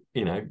 so,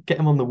 you know, get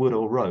him on the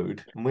Woodall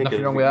Road. And we're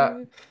Nothing wrong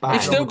with that.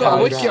 He's still got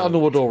a wicket on the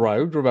Woodall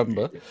Road,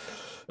 remember?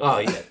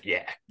 Oh,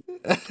 yeah.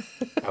 Oh,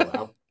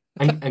 well.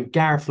 And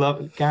Gareth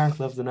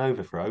loves an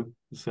overthrow,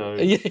 so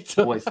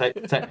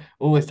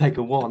always take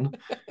a one.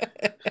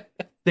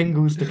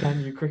 Singles to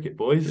Can You cricket,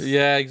 boys.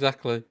 Yeah,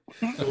 exactly.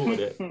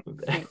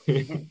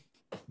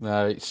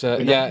 No, it's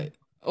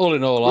all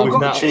in all, I'm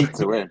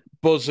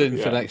buzzing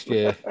for next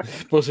year.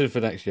 Buzzing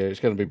for next year.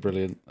 It's going to be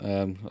brilliant.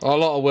 A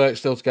lot of work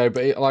still to go,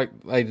 but like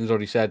Aidan's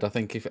already said, I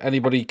think if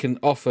anybody can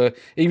offer,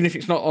 even if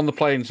it's not on the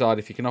playing side,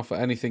 if you can offer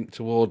anything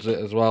towards it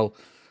as well,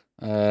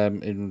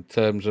 in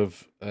terms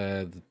of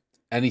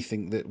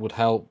anything that would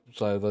help.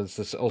 So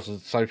there's also the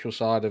social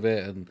side of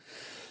it, and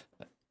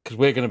because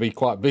we're going to be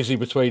quite busy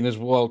between as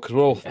well, because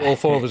we're all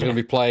four of us are going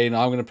to be playing.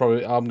 I'm going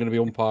to be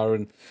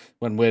umpiring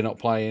when we're not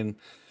playing.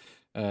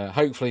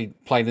 Hopefully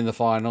playing in the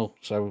final,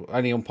 so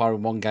only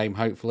umpiring one game,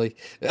 hopefully.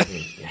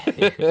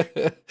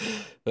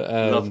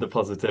 Love the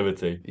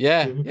positivity.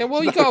 Yeah.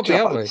 Well, you got to be,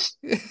 haven't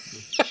we?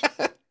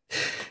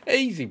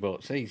 Easy,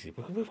 Butts, easy.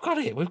 We've got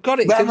it.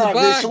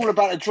 It's all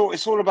about the draw.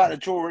 It's all about the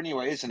draw,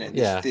 anyway, isn't it?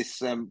 This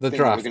the thing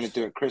draft we're going to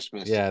do at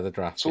Christmas. Yeah, the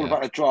draft. It's all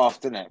about the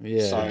draft, isn't it?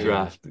 Yeah, the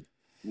draft.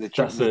 The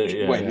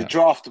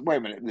draft. Wait a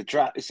minute. The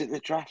draft. Is it the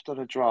draft or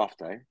the draft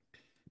day?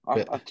 Do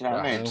you know what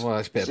I mean? Well,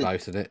 it's a bit of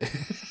both, isn't it?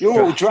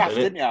 You're all draft,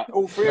 aren't you?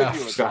 All three of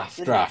you are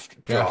Draft.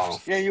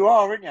 Yeah, you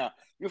are, aren't you?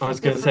 You're I was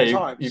going to say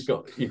you've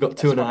got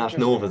 2.5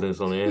 Northerners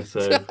on here,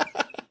 so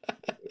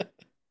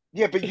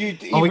yeah, but you are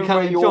we even where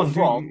counting you're John?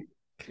 from.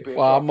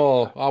 Well, I'm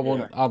more. I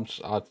want.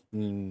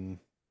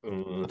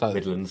 Yeah.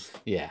 Midlands.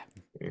 Yeah.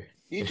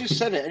 You just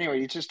said it anyway.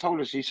 You just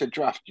told us. You said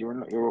draft. You're a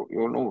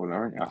Northerner,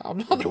 aren't you? I'm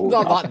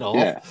not that north.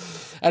 Yeah.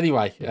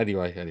 Anyway.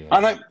 I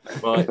know.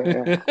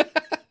 Right.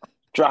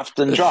 Draft,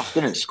 isn't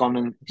it? Scone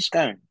and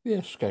Scone. Yeah,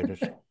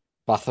 Sconers.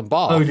 Bath and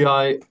Bar.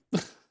 ODI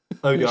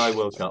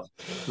World Cup.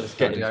 Let's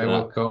get into ODI that.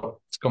 World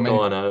Cup. It's coming.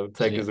 Go on,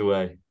 take us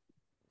away.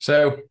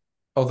 So,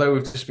 although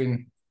we've just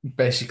been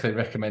basically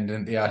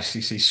recommending the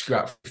ICC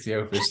scrap 50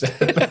 overs,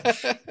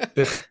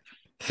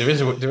 there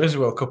is a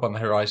World Cup on the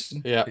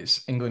horizon. Yeah,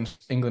 it's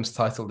England's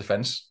title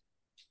defence.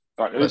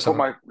 Right,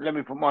 let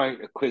me put my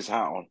quiz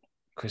hat on.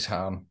 Quiz hat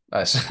on.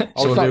 So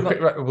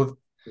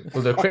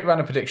we'll do a quick round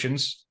of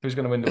predictions. Who's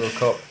going to win the World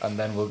Cup, and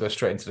then we'll go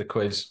straight into the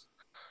quiz.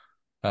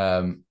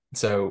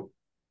 So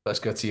let's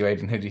go to you,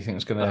 Aidan. Who do you think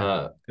is going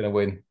to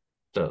win?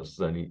 There's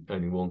only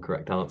one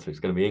correct answer. It's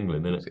going to be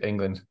England, isn't it?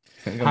 England.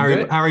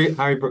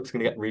 Harry Brooks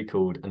going to get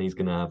recalled, and he's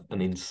going to have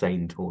an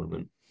insane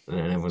tournament, and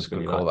then everyone's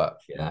going to be call like, that.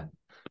 "Yeah,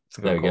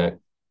 there we go."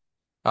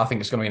 I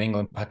think it's going to be an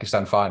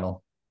England-Pakistan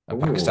final,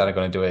 and Pakistan are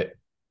going to do it.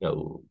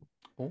 No,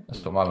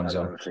 that's what my money's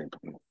on.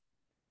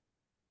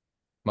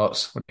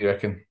 Mutz, what do you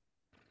reckon?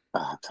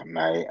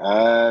 Mate,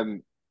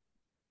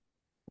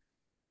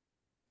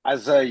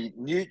 as a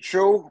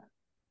neutral,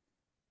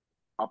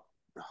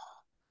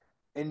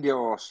 India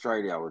or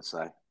Australia, I would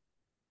say.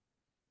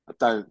 I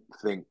don't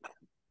think,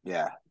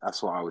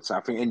 that's what I would say.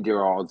 I think India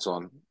are odds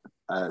on,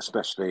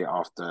 especially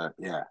after,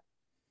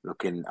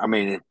 looking. I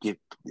mean,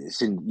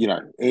 it's in,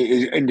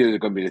 India is going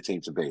to be the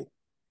team to beat.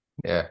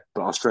 Yeah.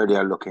 But Australia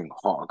are looking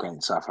hot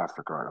against South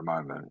Africa at the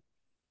moment.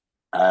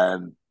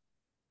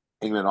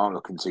 England aren't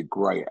looking too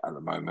great at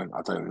the moment.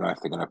 I don't know if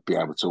they're going to be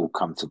able to all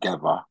come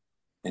together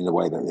in the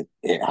way that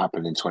it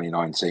happened in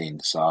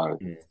 2019. So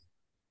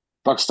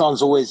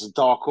Pakistan's always a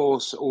dark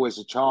horse, always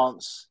a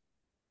chance.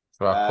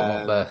 So I put them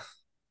up there.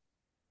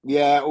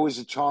 Yeah, always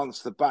a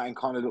chance. The batting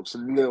kind of looks a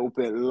little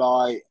bit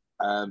light,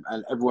 and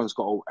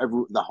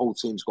the whole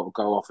team's got to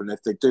go off. And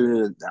if they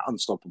do, they're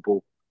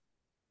unstoppable.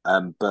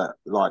 But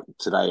like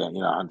today,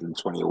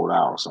 120 all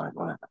out or something,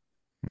 wasn't it?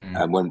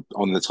 And when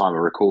on the time of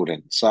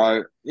recording.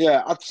 So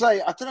yeah, I'd say,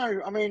 I don't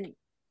know. I mean,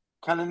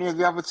 can any of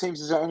the other teams?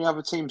 Is there any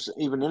other teams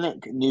even in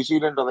it? New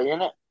Zealand, are they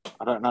in it?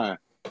 I don't know.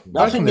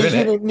 I think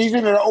New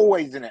Zealand are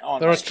always in it,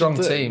 aren't they? They're a strong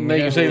team.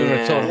 New Zealand are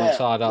a tournament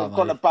side, aren't they?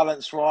 They've got the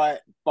balance right.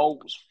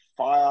 Bolts,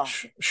 fire.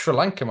 Sri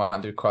Lanka might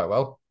do quite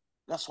well.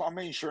 That's what I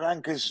mean. Sri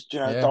Lanka's,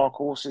 dark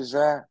horses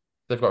there.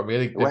 They've got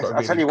really.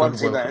 I'll tell you one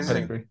team that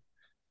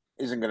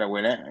isn't going to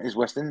win it is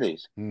West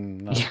Indies.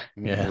 No.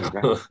 Yeah.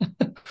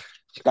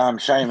 Damn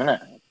shame, isn't it?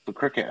 For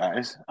cricket, that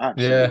is.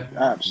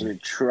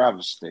 Absolute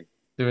travesty.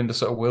 They're in the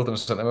sort of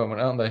wilderness at the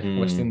moment, aren't they?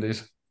 West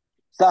Indies.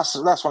 That's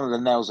one of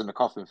the nails in the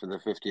coffin for the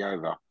 50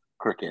 over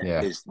cricket.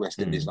 Yeah. Is West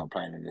Indies not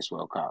playing in this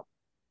World Cup?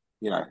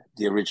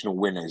 The original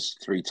winners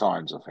 3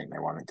 times. I think they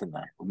won it, didn't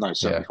they? No,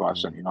 75,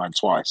 79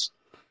 twice.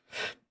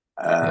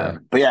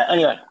 But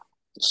anyway.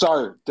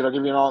 So, did I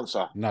give you an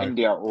answer? No.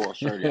 India or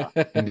Australia?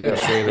 India,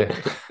 Australia.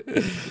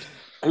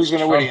 Who's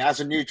going to win it? As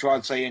a neutral,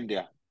 I'd say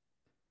India.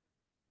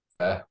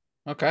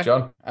 Okay,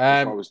 John.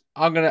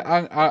 I'm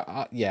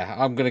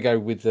gonna go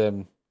with.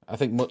 I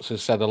think Mutz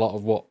has said a lot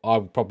of what I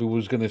probably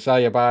was going to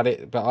say about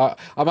it, but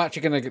I'm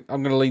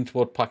gonna lean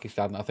toward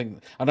Pakistan.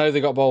 I know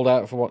they got bowled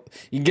out for what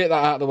you can get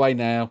that out of the way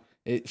now.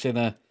 It's in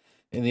the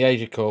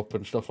Asia Cup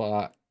and stuff like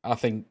that. I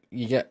think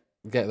you get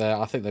there.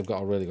 I think they've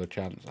got a really good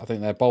chance. I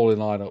think their bowling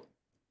lineup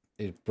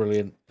is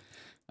brilliant.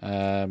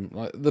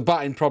 The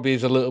batting probably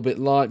is a little bit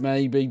light,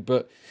 maybe,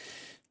 but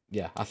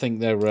yeah, I think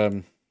they're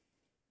going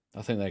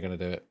to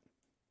do it.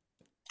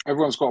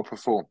 Everyone's got to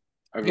perform.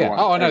 I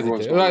know they do.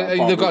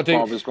 They've got to do.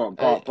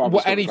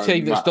 Any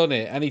team that's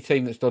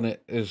done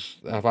it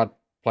have had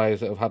players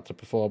that have had to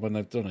perform, and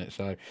they've done it.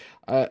 So,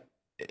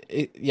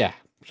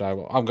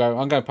 So I'm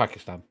going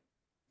Pakistan.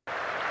 Go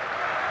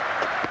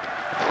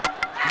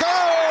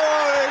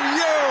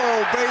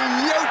you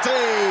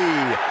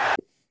beauty!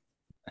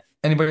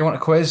 Anybody want a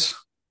quiz?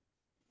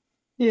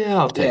 Yeah,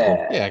 I'll take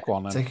one. Yeah, go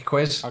on then. Take a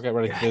quiz. I'll get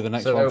ready to do the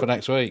next one for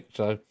next week.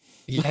 So.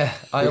 Yeah,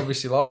 I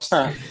obviously lost.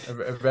 a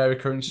rare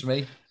occurrence for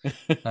me.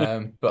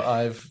 But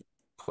I've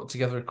put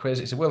together a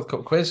quiz. It's a World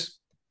Cup quiz.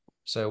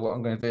 So what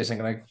I'm going to do is I'm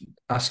going to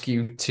ask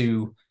you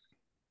to...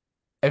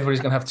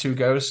 Everybody's going to have 2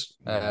 goes.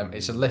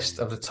 It's a list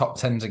of the top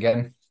 10s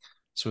again.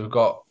 So we've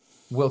got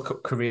World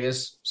Cup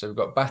careers. So we've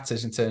got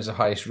batters in terms of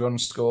highest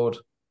runs scored,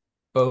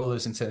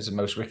 bowlers in terms of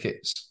most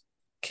wickets,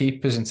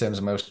 keepers in terms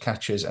of most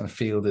catches, and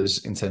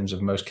fielders in terms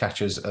of most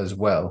catches as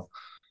well.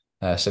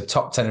 So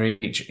top 10 are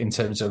each in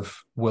terms of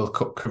World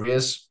Cup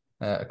careers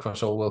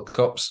across all World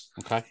Cups.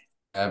 Okay.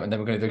 And then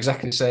we're going to do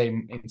exactly the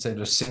same in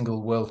terms of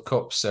single World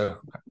Cup. So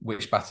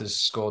which batters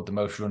scored the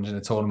most runs in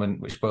the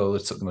tournament, which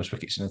bowlers took the most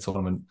wickets in the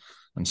tournament,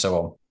 and so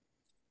on.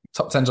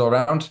 Top 10s all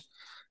round.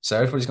 So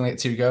everybody's going to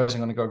get 2 goes. I'm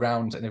going to go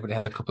around and everybody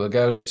has a couple of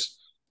goes.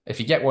 If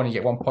you get one, you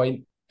get 1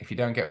 point. If you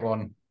don't get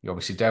one, you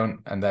obviously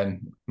don't. And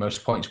then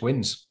most points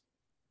wins.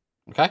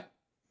 Okay.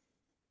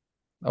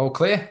 All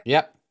clear?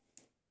 Yep.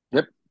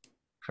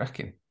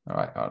 Cracking. All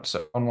right.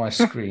 So on my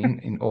screen,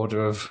 in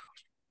order of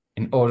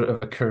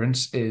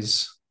occurrence,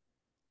 is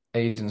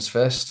Aidan's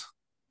first.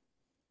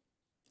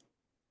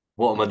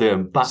 What am I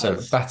doing?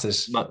 Batters. So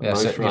batters.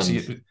 Most runs.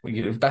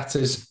 You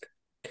batters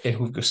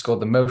who've scored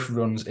the most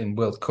runs in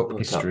World Cup World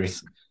history.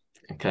 Cups.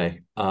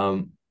 Okay.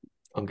 I'm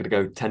going to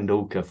go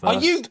Tendulkar first. Are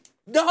you?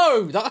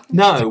 No.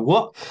 No.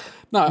 What?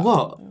 No.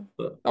 What?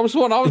 That was the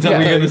one I was Is that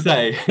what you're going to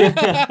say. say?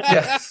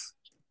 Yes.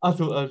 I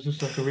thought that was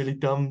just like a really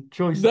dumb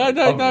choice. No.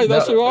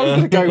 That's who I was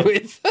going to go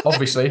with.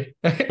 Obviously,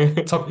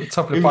 top of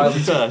the Who pile.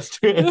 was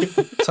first?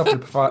 top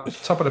of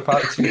the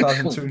pile.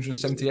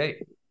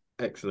 2,278.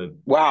 Excellent.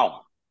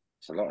 Wow.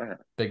 It's a lot, isn't it?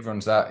 Big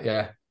runs that.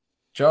 Yeah.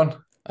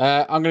 John.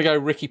 I'm going to go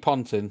Ricky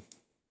Ponting.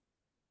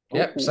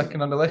 Yep. Ooh.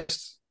 Second on the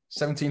list.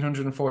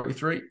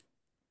 1,743.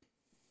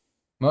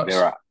 Much.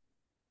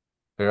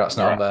 Virat's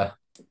not there.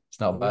 It's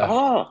not there.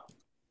 Oh,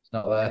 It's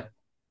not there.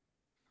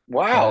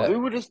 wow.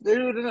 Who would have?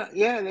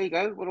 Yeah, there you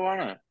go. What do I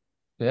know?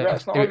 Yeah,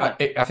 Virat's not on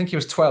there. I think he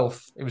was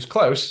 12th. It was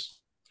close.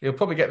 He'll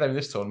probably get there in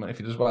this tournament if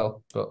he does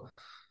well. But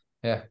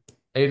yeah,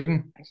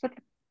 Aidan. It's a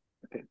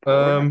bit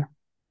boring.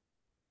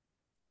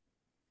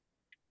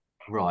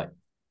 Right.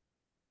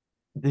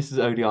 This is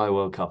ODI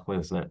World Cup,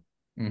 isn't it?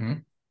 Mm-hmm.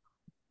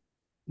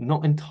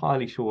 Not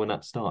entirely sure when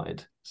that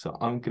started, so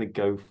I'm going to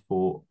go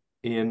for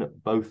Ian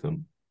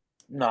Botham.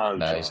 No,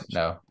 No, George.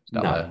 no, it's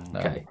not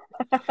there.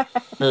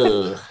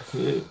 No.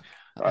 Okay.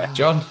 Right.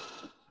 John.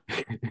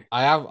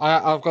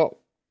 I've got.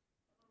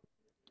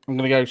 I'm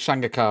going to go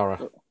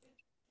Sangakkara.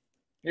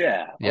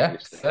 Yeah. Yeah,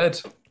 obviously.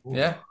 third.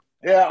 Yeah.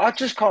 Yeah, I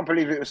just can't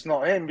believe it was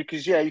not him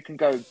because you can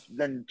go.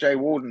 Then Jay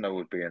Wardener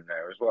would be in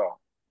there as well.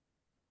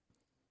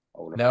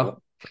 I would have No.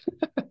 thought.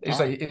 Is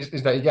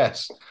that your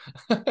guess?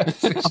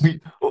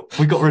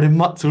 We got rid of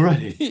Mutts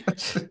already.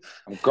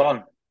 I'm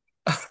gone.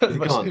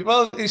 gone?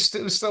 Well, there's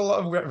still a lot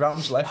of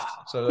rounds left,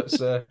 so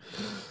that's I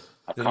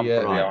come from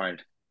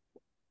behind.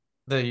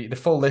 the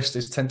full list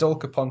is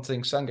Tendulkar,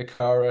 Ponting,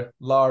 Sangakkara,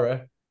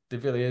 Lara, De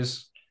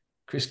Villiers,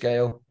 Chris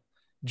Gale,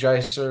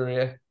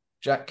 Jayasuriya,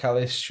 Jack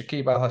Callis,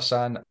 Shakib Al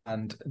Hassan,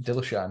 and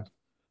Dilshan.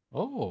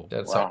 Oh,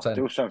 They're the Wow, top 10.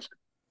 Dilshan's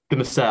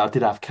Gonna say I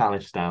did have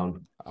Callis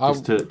down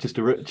just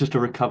to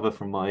recover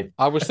from my.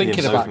 I was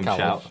thinking about Botham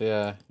Callis.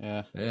 shout.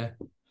 Yeah.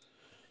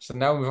 So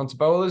now we move on to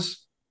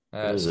bowlers.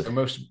 What is So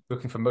it?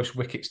 looking for most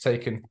wickets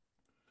taken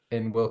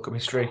in World Cup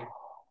history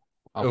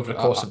I've- over the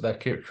course of their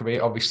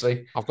career,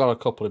 obviously. I've got a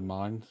couple in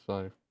mind,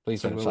 so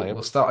please So don't say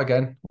we'll start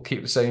again. We'll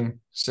keep the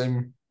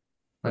same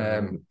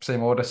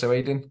order. So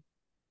Aidan.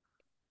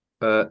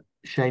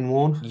 Shane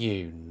Warne.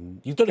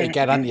 You've done it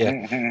again, haven't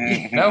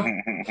you? No,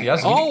 he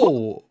hasn't.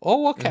 Oh,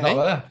 He's not okay.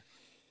 there.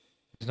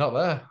 He's not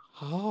there.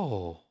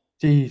 Oh,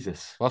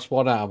 Jesus. that's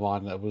one out of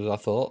mine. That was I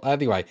thought.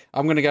 Anyway,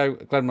 I'm going to go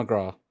Glenn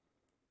McGrath.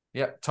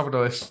 Yeah, top of the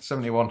list,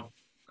 71.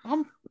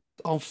 I'm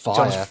on John's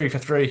fire. 3 for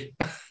 3.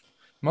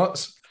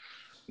 Mutts.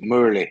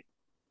 Murley.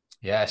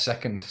 Yeah,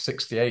 second,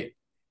 68.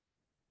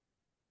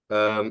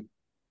 Dale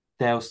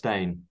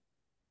Steyn.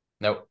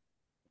 No.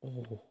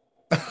 Oh.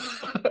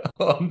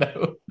 Oh,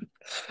 no.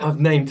 I've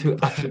named 2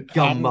 absolute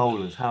gun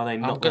bowlers. How are they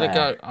I'm not going to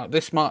there? go.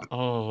 This might.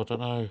 Oh, I don't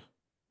know.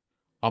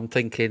 I'm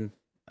thinking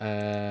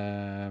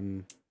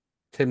Tim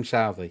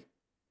Southey.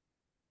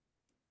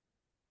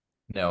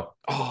 No.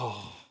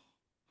 Oh,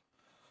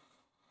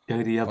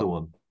 Go the other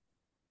one.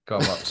 Go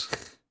on,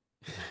 Mutts.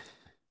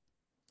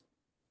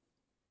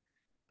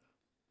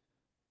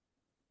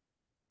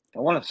 I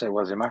want to say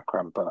Wasim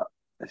Akram, but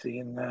is he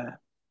in there?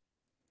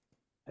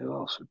 Who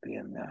else would be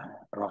in there?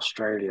 An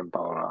Australian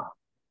bowler.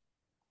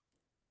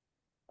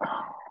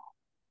 Oh,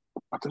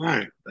 I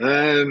don't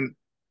know.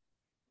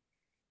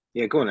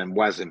 Yeah, go on then,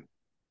 Wasim.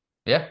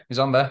 Yeah, he's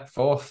on there.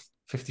 Fourth,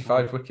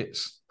 55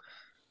 wickets.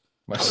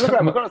 Look at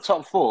that, we've got a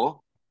top 4.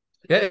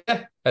 Yeah.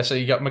 So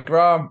you got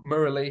McGrath,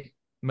 Murali,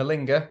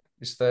 Malinga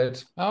is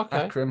third. okay.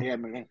 Akram, Yeah,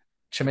 man.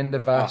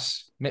 Chaminda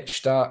Vass, Mitch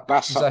Stark,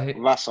 That's Zahir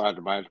I had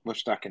about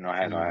Mushtaq in my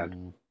head. I had.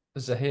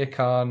 Zahir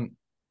Khan,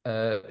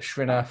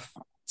 Srinath,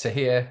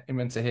 Tahir,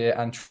 Imran Tahir,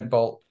 and Trent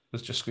Bolt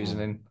was just squeezing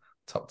in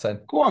top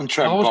 10. Go on,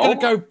 Trent. I was Bolt. going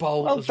to go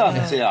Bolt. Well as done,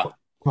 well. Tia.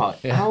 Right.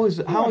 Yeah. How is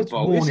Bolt.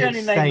 Warne He's the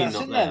only name Steyn that's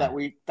not in there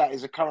there? that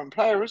is a current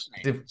player, isn't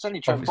he? They've- It's only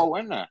Trent obviously- Bolt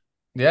in there.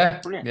 Yeah,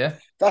 Brilliant. yeah.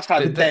 That's how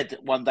They- dead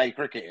one day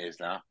cricket is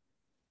now.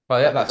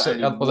 Well, yeah, That's that's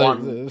it. only Although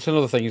one- It's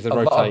another thing is they a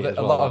lot rotate of as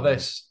a well, lot of don't they?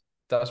 this.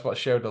 That's what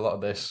showed a lot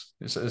of this.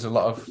 There's a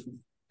lot of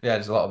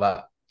there's a lot of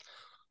that.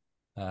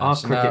 Our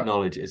So cricket now-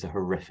 knowledge is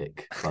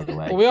horrific, by the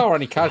way. Well, we are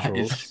only That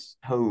casuals. is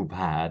so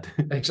bad.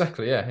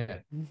 Exactly, yeah.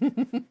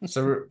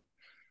 So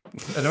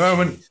at the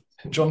moment,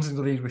 John's in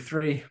the lead with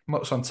 3,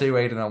 Mutts on 2,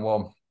 Aidan on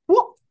 1.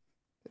 What?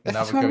 And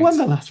now So we're I going won to-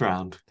 the last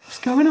round. What's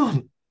going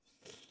on?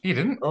 You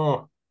didn't?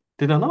 Oh,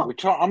 Did I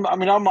not? I'm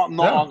not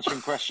No.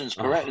 answering questions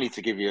correctly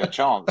to give you a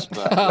chance,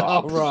 but Oh,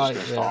 I'm right, just going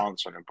to start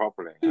answering them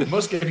properly. It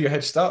must give you a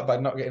head start by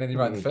not getting any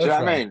right in the Do you first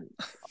know what I round.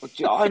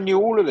 mean? I knew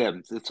all of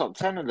them, the top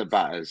 10 of the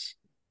batters.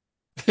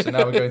 So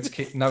now we're going to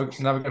keep. Now we're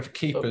going for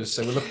keepers.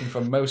 So we're looking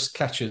for most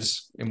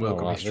catches in World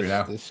Cup history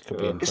now. This could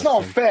be It's It's interesting.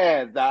 not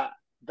fair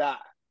that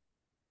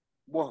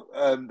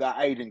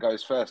Aiden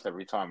goes first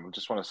every time. I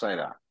just want to say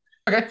that.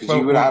 Okay, 'Cause well,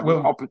 you would have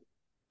an we'll,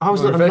 I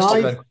wasn't We'll reverse it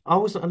alive. then. I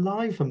wasn't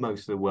alive for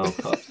most of the World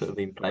Cups that have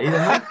been played.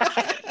 Am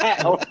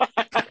I?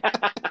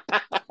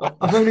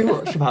 I've only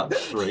watched about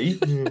 3.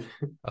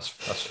 that's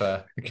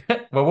fair.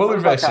 Well, we'll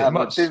reverse it. a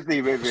Much,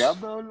 Disney movie. I'm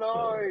no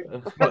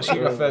lying. Much,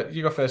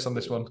 you go first on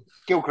this one.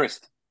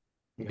 Gilchrist.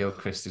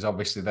 Gilchrist is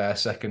obviously there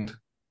second.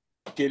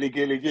 Gilly.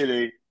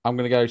 I'm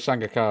going to go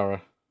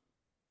Sangakkara.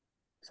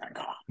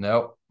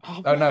 No.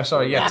 Oh no,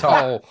 sorry. Yeah,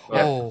 top.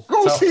 Yeah. Of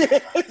course he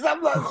is.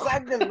 I'm not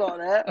Sanga's not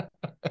there.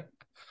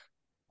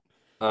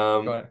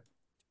 Go on.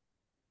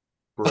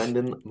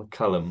 Brendan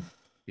McCullum.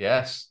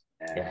 Yes.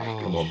 Yeah, Oh,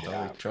 come on.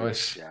 Good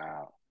choice.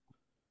 Yeah.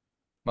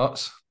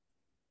 Mutts.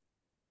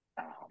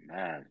 Oh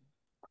man,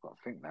 I've got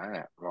to think now.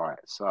 Innit? Right,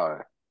 so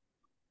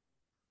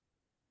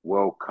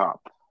World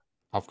Cup.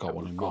 I've got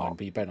one in got- mind,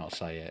 but you better not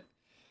say it.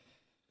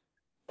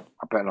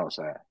 I better not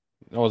say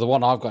it. Or the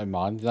one I've got in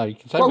mind. No, you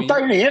can say Well, what you-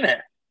 Donny, innit?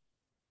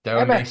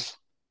 Donny. MS.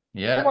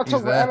 Yeah, Come on, he's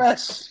talk there. about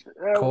MS.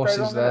 Of course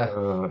he's there.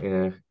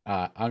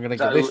 Yeah. I'm going to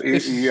So go.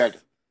 you had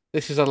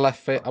This is a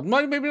left field.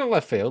 Maybe not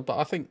left field, but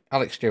I think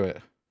Alex Stewart.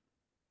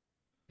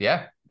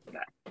 Yeah.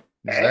 He's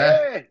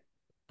there. Hey!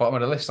 Bottom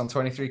of the list on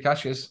 23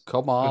 catches.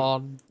 Come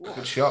on.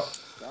 Good shot.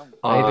 Done.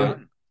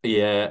 Aiden?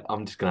 Yeah,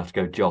 I'm just gonna have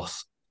to go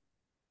Joss.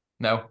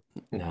 No.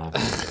 No.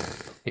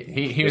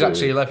 He was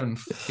actually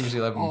 11th. He was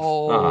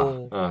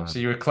 11th. Oh. So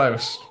you were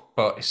close,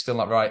 but it's still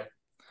not right.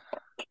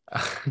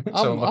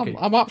 So unlucky.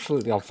 I'm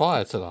absolutely on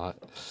fire tonight.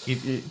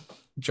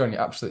 John,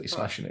 you're absolutely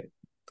smashing it.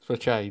 For a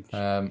change.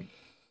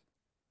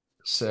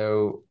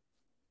 So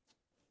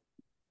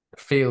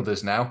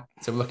fielders now.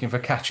 So we're looking for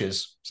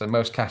catchers. So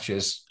most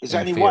catchers. Is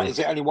in it the only field. one? Is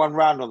it only one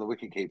round on the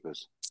wicket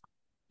keepers?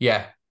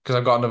 Yeah, because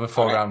I've got another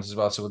 4 Okay. rounds as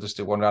well. So we'll just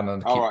do 1 round on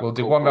the All keep. right, We'll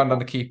do cool, 1 cool, round on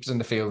cool. the keepers and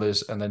the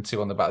fielders, and then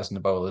 2 on the batters and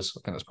the bowlers.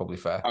 I think that's probably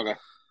fair. Okay,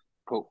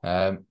 cool.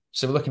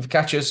 So we're looking for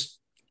catchers.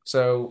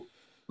 So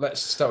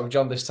let's start with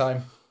John this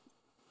time.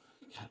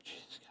 Catches.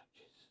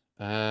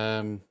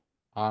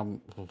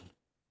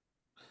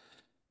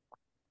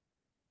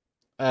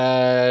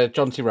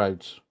 John T.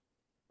 Rhodes.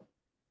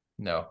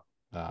 No.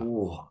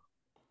 Ooh.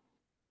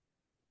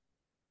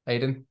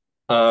 Aiden?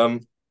 I'm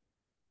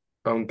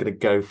gonna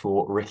go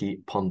for Ricky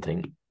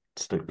Ponting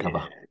to cover.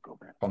 Yeah, go,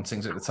 man.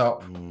 Ponting's at the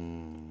top.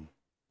 Mm.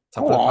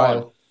 Top Go of the on.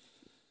 pile.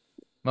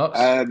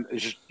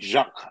 Mutts?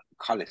 Jacques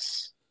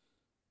Callis.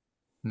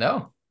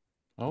 No.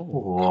 Oh.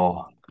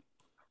 Oh.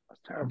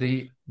 That's terrible.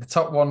 The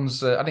top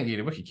ones, I didn't give you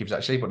the wicket keepers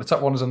actually, but the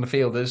top ones on the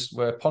fielders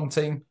were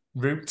Ponting,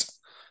 Root,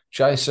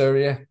 Jai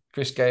Surya,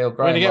 Chris Gale, We're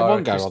Brian going to get Lara,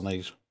 one go Chris... on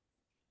these.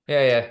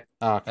 Yeah.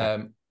 Ah,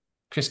 okay.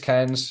 Chris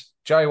Cairns,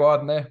 Jai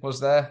Wardner was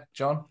there,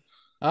 John.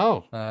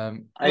 Oh.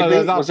 Um,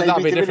 AB that'd be a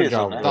de different Villiers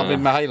job. on That'd there?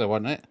 be Mahela,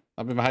 wouldn't it?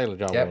 That'd be Mahela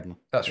job, Yep. wouldn't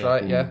it? that's Yeah.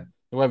 right, yeah.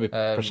 It won't be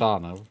Um,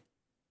 Prasanna.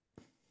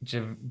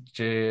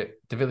 De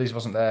Villiers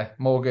wasn't there.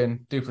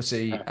 Morgan,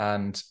 Duplessis,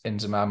 and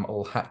Inzamam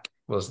ul Haq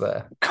was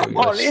there. Come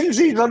on,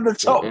 Inzy's on the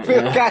top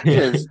field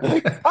catches.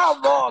 Come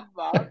on,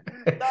 man.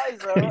 That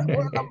is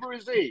what number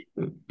is he?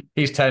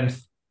 He's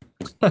 10th.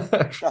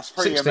 That's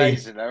pretty 16.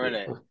 amazing, though, isn't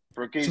it?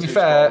 For a geezer be who's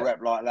fair- got a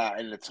rep like that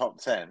in the top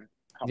 10.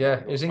 Yeah,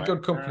 it was in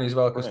good company as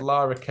well because Brilliant.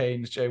 Lara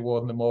Keynes, Jay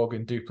Warden,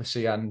 Morgan,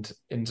 Duplessis, and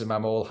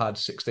Inzamam all had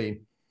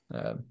 16.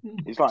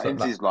 He's like so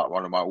that- Inzy's like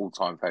one of my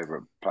all-time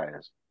favourite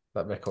players.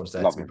 That record's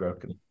there Love to be him.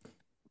 broken.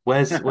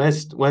 Where's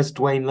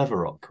Dwayne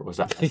Leverock? Or was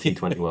that the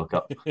T20 World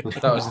Cup? That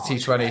was the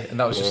T20, and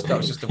that was just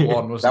the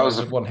one. Was That was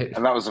a one hit.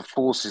 And that was the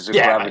forces of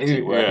Yeah, gravity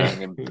yeah.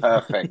 working in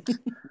perfect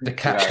The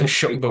catch that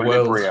shook the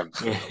world. equilibrium.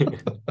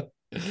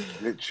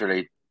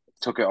 Literally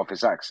took it off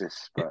its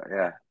axis. But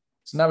yeah.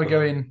 So now we're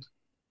going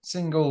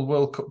single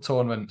World Cup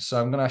tournament. So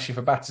I'm going to ask you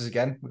for batters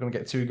again. We're going to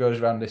get 2 goes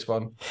around this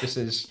one. This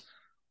is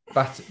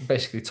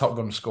basically top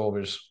run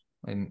scorers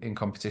in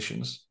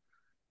competitions.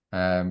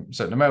 So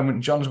at the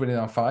moment, John's winning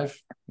on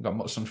 5. We've got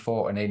Mutts on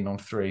 4 and Aiden on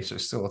 3, so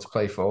it's still a lot to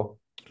play for.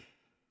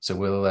 So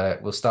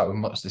we'll start with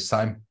Mutts this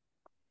time.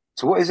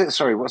 So what is it?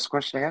 Sorry, what's the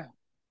question again?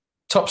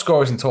 Top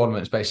scorers in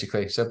tournaments,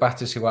 basically. So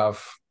batters who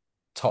have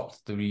got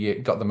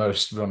the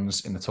most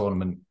runs in the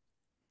tournament.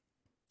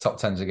 Top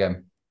 10s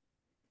again.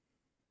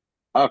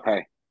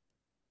 Okay.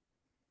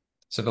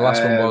 So the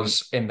last one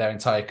was in their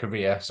entire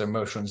career. So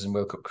most runs in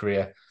World Cup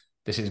career.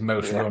 This is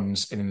most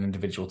runs in an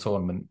individual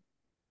tournament.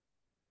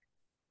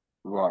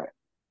 Right.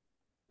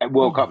 A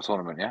World Cup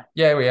tournament, yeah?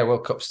 Yeah,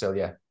 World Cup still,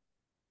 yeah.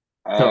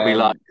 So it'll be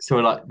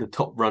like the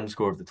top run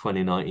scorer of the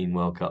 2019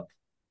 World Cup.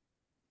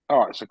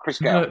 All right, so Chris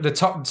Gale. No, the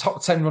top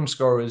 10 run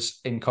scorers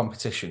in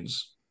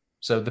competitions.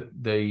 So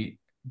the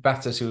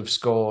batters who have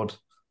scored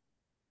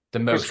the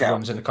most Gale.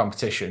 runs in the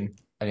competition,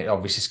 and it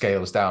obviously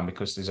scales down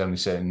because there's only a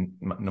certain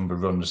number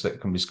of runs that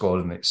can be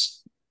scored, and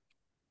it's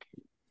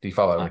Do you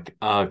follow?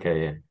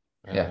 Okay, yeah.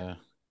 Yeah.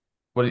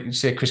 What did you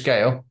say, Chris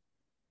Gale?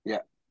 Yeah.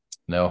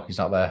 No, he's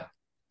not there.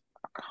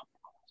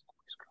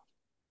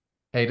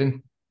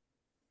 Hayden?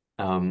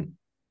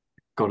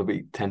 Got to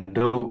be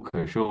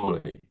Tendulkar,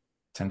 surely.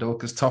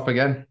 Tendulkar's top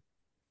again.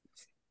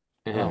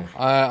 Yeah.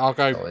 I'll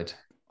go. Solid.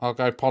 I'll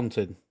go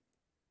Ponting.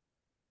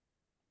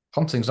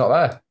 Ponting's not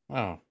there.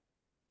 Oh,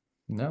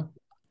 No.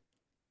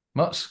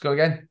 Mutz, go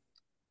again.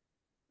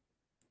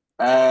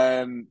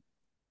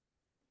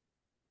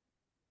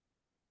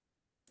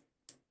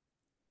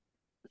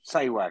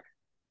 Saywag.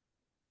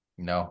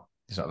 No,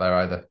 he's not there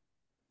either.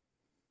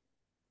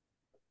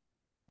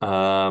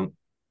 No.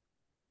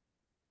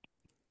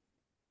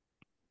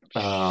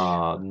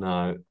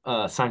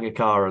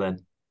 Sangakkara then.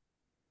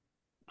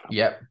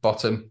 Yep,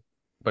 bottom,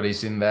 but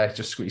he's in there.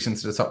 Just squeeze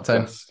into the top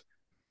 10. Yes.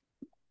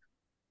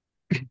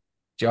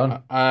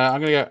 John?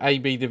 I'm going to go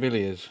AB de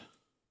Villiers.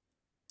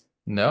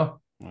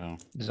 No, Well,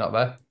 he's not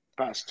there.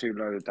 That's too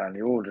low down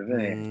the order,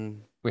 isn't it?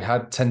 We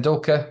had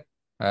Tendulkar,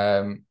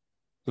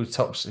 who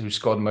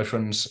scored the most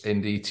runs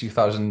in the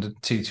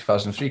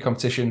 2002-2003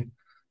 competition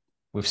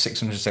with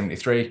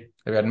 673.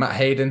 We had Matt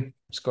Hayden,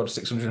 scored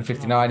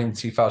 659 in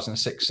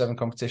 2006-07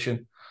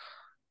 competition.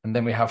 And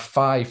then we have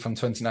 5 from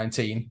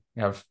 2019.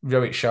 We have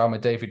Rohit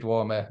Sharma, David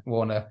Warner,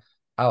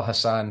 Al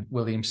Hassan,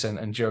 Williamson,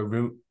 and Joe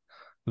Root,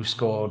 who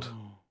scored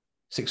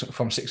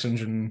from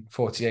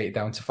 648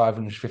 down to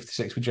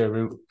 556 with Joe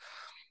Root.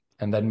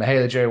 And then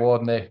Mahela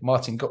Jayawardene,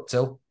 Martin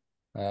Guptill,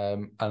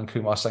 and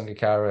Kumar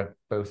Sangakkara,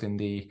 both in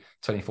the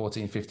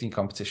 2014-15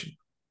 competition.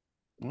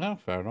 No,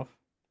 fair enough.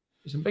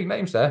 Some big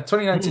names there.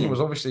 2019 was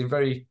obviously a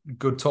very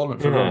good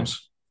tournament for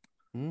runs.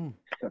 I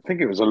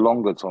think it was a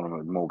longer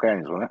tournament with more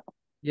games, wasn't it?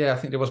 Yeah, I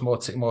think there was more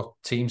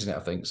teams in it, I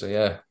think. So,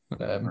 yeah.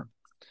 So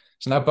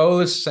now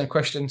bowlers, same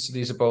question. So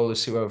these are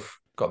bowlers who have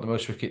got the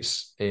most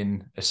wickets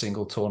in a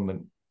single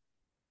tournament.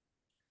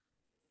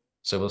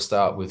 So we'll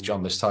start with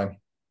John this time.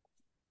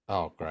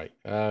 Oh, great.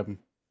 Can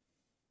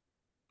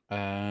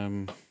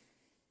I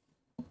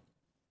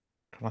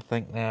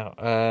think now?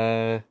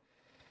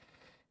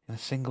 In a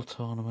single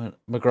tournament,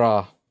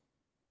 McGrath.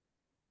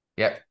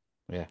 Yep.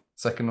 Yeah.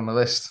 Second on the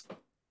list.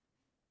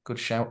 Good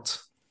shout.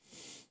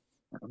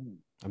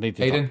 I need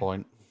to Hayden? that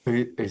point.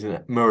 Who isn't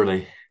it?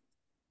 Murali.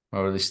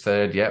 Murali's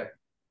third, yep.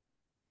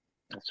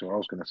 That's what I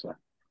was going to say.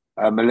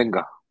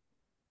 Malinga.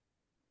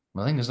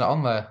 Malinga's not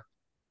on there,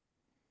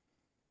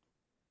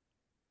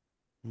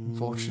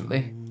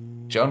 unfortunately.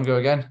 John, go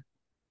again.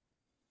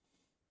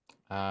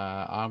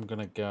 I'm going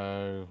to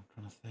go... I'm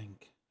trying to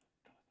think.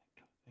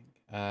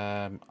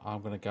 I'm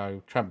going to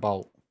go Trent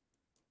Bolt.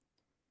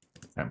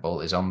 Trent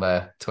Bolt is on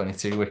there,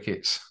 22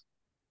 wickets.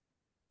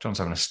 John's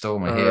having a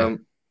stormer here.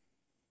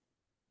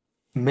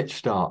 Mitch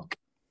Stark.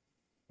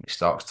 Mitch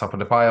Stark's top of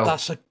the pile.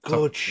 That's a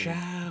good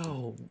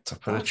shout.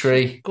 Top of the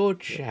tree.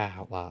 Good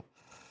shout, that.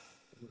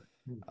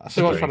 That's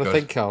what I was trying to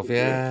think of,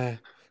 yeah.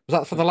 Was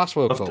that for the last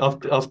World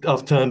Cup?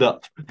 I've turned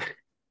up.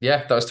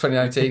 Yeah, that was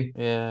 2019.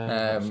 Yeah,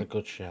 that's a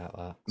good shout,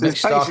 that. So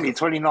it's basically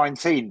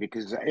 2019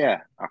 because, I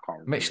can't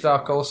remember. Mitch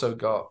Stark also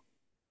got...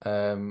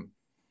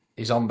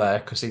 he's on there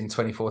because in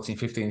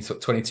 2014-15 he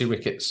took 22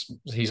 wickets.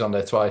 He's on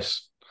there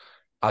twice.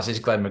 As is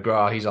Glenn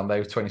McGrath. He's on there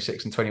with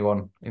 26 and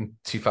 21 in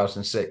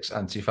 2006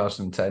 and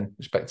 2010,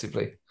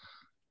 respectively.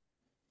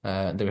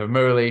 Then we have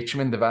Murali,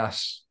 Chaminda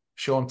Vass,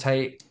 Sean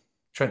Tate,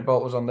 Trent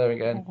Bolt was on there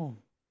again.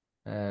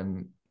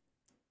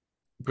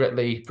 Brett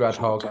Lee, Brad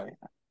Hogg.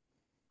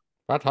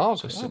 Brad Hogg,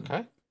 So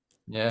okay.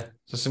 Yeah,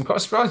 so some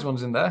quite surprising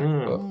ones in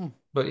there.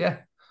 But yeah,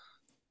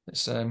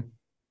 it's a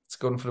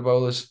good one for the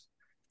bowlers.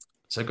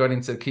 So going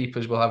into the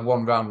keepers, we'll have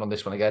one round on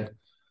this one again.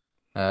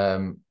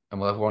 And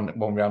we'll have one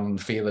round on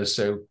the fielders.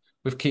 So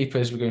with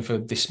keepers, we're going for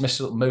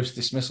most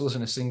dismissals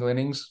in a single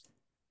innings.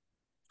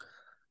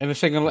 In a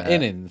single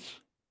innings?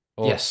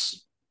 Or...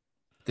 Yes.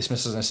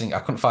 Dismissals in a single.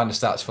 I couldn't find the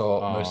stats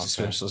for most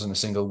dismissals in a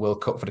single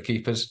World Cup for the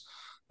keepers.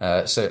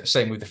 So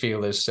same with the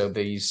fielders. So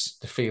the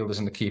fielders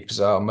and the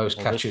keepers are most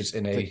catches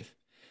in a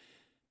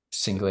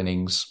single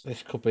innings.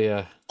 This could be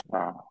a...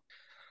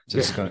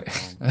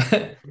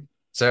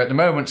 So at the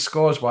moment,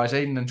 scores-wise,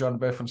 Aiden and John are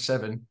both on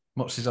 7.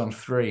 Mutz is on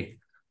 3.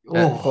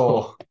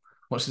 4.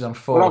 Mutz is on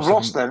 4. Well, I've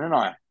lost then, haven't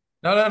I?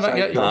 No, not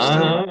yet.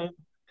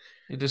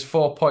 It is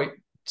 4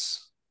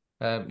 points.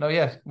 It's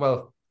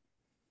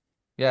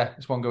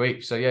one go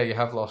each. So yeah, you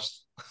have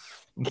lost.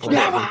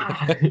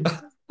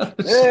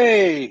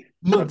 Hey!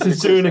 Mutz is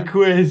doing a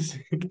quiz.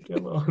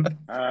 Come on.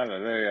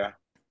 Hallelujah.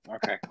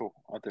 Okay, cool.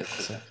 I'll do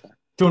it.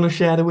 Do you want to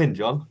share the win,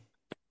 John?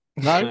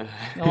 No,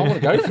 I want to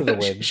go for the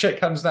win. Shake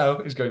hands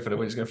now. He's going for the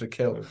win. He's going for the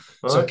kill.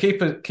 So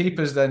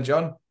keepers then,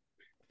 John.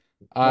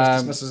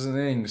 Dismissals in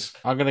the innings.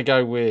 I'm going to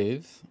go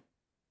with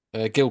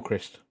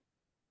Gilchrist.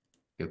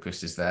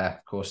 Gilchrist is there.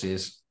 Of course he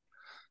is.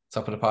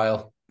 Top of the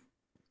pile.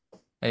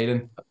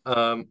 Aiden?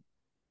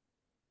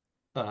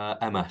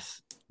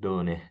 MS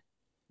Dhoni.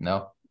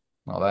 No,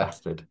 not there.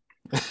 Bastard.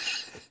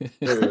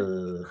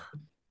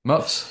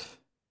 Mutz?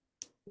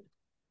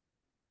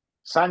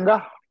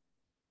 Sangha?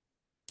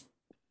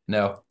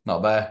 No,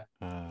 not there.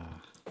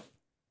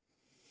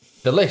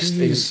 The list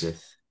is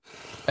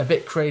a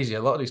bit crazy.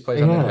 A lot of these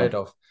players I've never Yeah. heard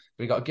of.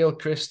 We got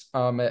Gilchrist,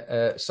 Ahmed,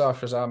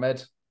 Sarfraz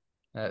Ahmed,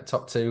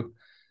 top two.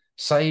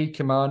 Saeed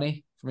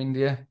Kamani from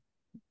India.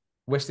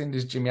 West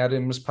Indies, Jimmy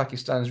Adams.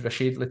 Pakistan's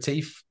Rashid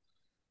Latif.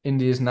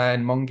 India's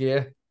Nayan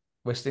Mongia.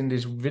 West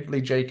Indies,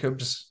 Ridley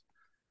Jacobs.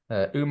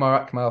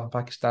 Umar Akmal from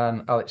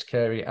Pakistan. Alex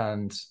Carey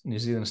and New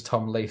Zealand's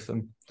Tom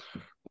Latham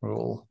were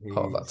all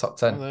part of that top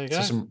 10. there you So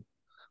go. some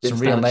Didn't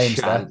real stand a names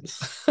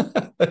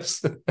chance.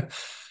 there.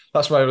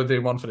 That's why we're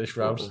doing one for this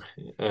round.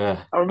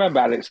 Yeah. I remember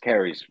Alex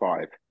Carey's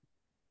 5.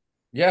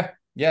 Yeah,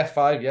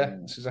 5. Yeah,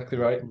 that's exactly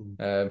right.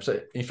 So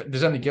if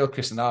there's only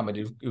Gilchrist and Ahmed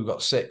who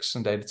got 6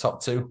 and they're the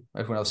top 2.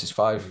 Everyone else is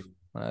 5.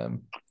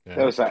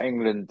 There was that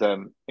England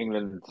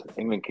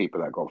keeper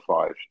that got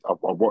 5. I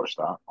watched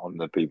that on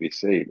the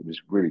BBC. It was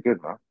really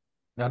good, man.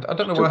 I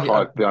don't know Took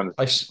why. 5 behind.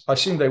 I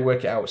assume they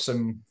work it out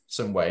some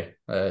way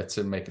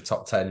to make a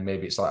top 10.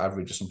 Maybe it's like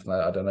average or something like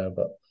that. I don't know,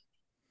 but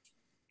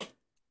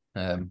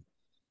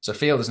so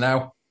fielders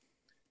now.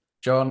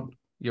 John,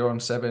 you're on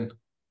 7.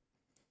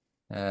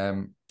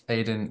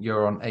 Aidan,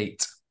 you're on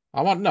 8.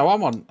 I'm on. No,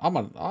 I'm on.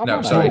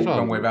 No, sorry, 8 as well.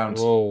 wrong way round.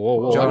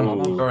 Whoa. John,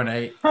 hang on. you're on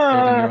 8.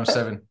 Aidan, you're on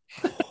 7.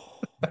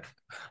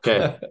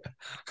 Okay.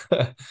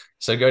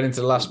 So going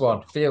into the last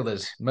one,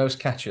 fielders, most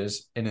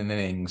catches in an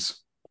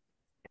innings.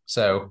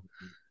 So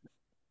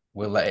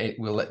we'll let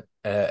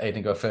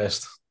Aidan go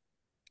first.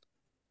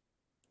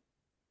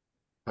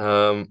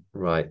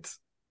 Right.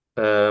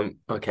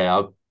 Okay,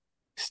 I'll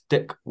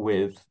stick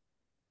with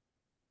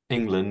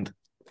England.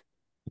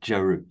 Joe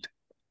Root,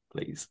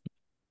 please.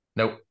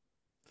 Nope.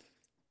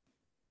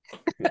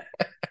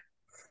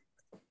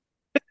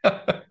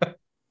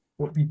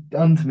 What have you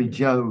done to me,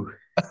 Joe?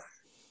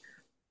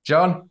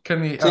 John,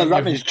 can you? So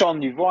that means,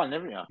 John, you've won,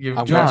 haven't you?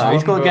 I'm John's No,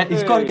 he's won, got to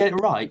but- get it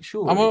right,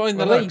 sure. I'm in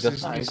the Well, lead. no,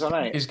 He's on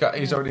 8.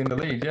 He's already in the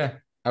lead. Yeah.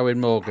 Owen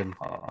Morgan.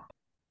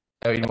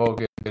 Owen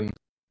Morgan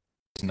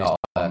is not.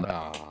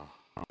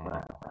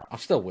 I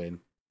still win.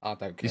 I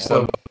don't care.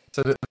 So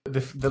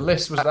the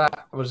list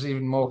was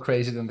even more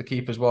crazy than the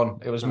keepers one.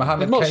 It was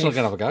Mohammed They're not still Kaif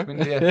going to have from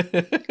a India.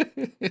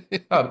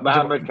 go. Oh,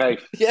 Mohammed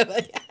Kaif. Yeah,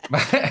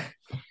 they...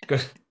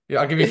 Good. Yeah,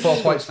 I'll give you 4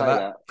 points for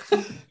that.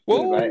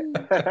 Whoa.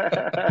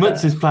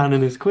 Mutz is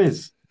planning his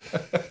quiz.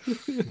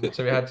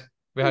 So we had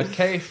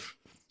Kaif,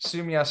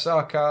 Sumya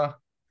Sarkar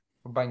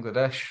from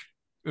Bangladesh,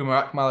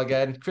 Umar Akmal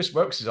again. Chris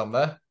Wokes is on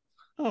there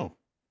Oh.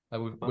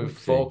 with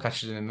 4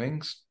 catches in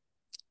innings.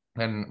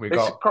 Then we It's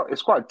got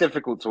quite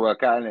difficult to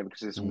work out, isn't it?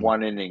 Because it's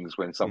one innings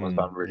when someone's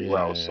done really Yeah,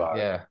 well. yeah. So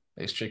yeah,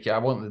 it's tricky. I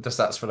wanted the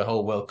stats for the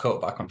whole World Cup,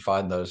 but I couldn't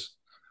find those.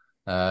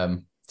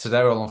 So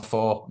they're all on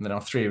 4, and then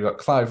on 3 we've got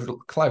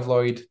Clive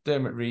Lloyd,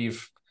 Dermot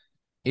Reeve,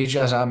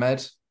 Ijaz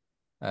Ahmed,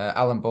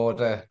 Alan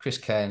Border, Chris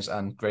Cairns,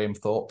 and Graham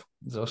Thorpe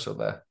is also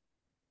there.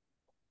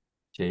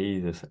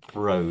 Jesus,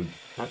 road,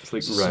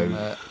 absolute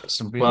road.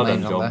 Some real Well done,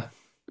 names on John. there.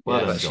 Well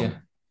done, that's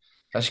John.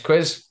 that's your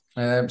quiz.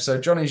 So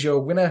John is your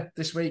winner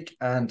this week,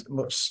 and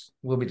Mutz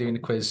will be doing the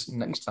quiz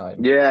next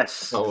time.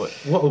 yes, Oh,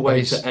 what a way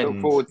Nice. to end.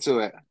 look forward to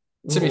it.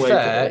 To be What a way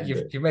fair, end you've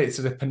it. made it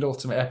to the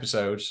penultimate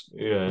episode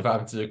Yeah. without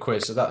having to do a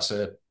quiz, so that's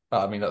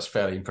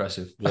fairly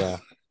impressive. Yeah.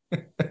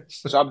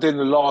 So I'm doing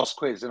the last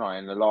quiz, isn't I?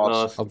 In the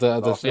last. Of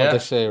the Yeah.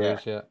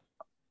 series, yeah.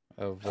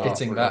 Of,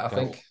 Fitting that, I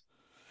think.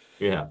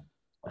 Yeah.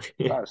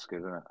 That's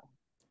good, isn't it?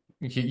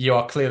 You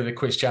are clearly the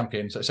quiz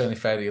champion, so it's only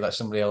fair that you let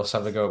somebody else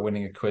have a go at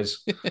winning a quiz.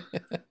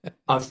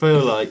 I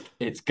feel like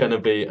it's going to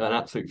be an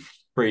absolute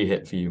free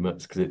hit for you,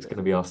 Mutz, because it's going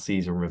to be our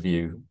season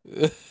review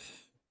podcast,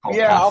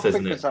 Yeah, I'll isn't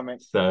think of it? something.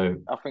 So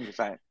I think it's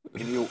something.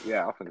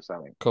 I'll think of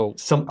something. Cool.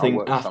 something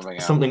work after something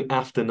out. something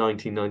after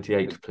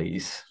 1998,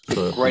 please,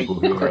 for Great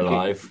people who are cricket.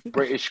 alive.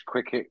 British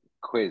cricket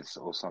quiz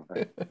or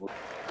something. Well,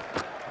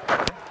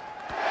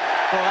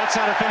 that's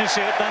how to finish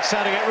it. That's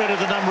how to get rid of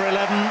the number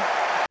 11.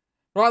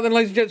 Right then,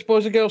 ladies and gents,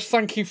 boys and girls,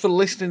 thank you for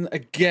listening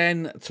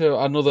again to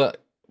another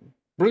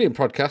brilliant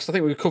podcast. I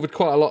think we've covered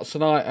quite a lot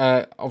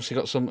tonight. Obviously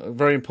got some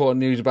very important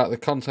news about the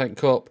Content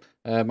Cup.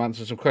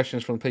 Answered some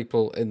questions from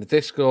people in the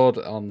Discord,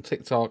 on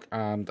TikTok,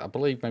 and I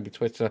believe maybe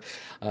Twitter.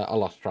 I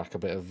lost track a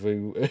bit of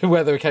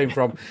where they came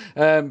from.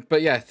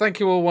 But yeah, thank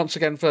you all once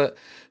again for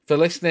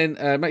listening.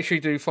 Make sure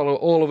you do follow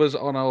all of us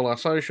on all our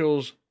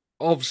socials.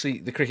 Obviously,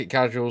 the Cricket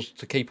Casuals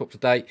to keep up to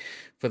date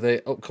for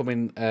the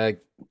upcoming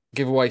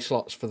giveaway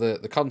slots for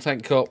the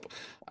Content Cup.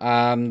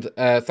 And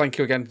thank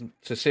you again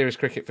to Serious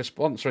Cricket for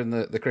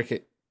sponsoring the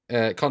Cricket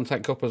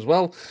Content Cup as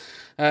well.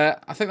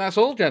 I think that's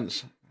all,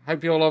 gents.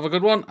 Hope you all have a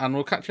good one, and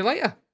we'll catch you later.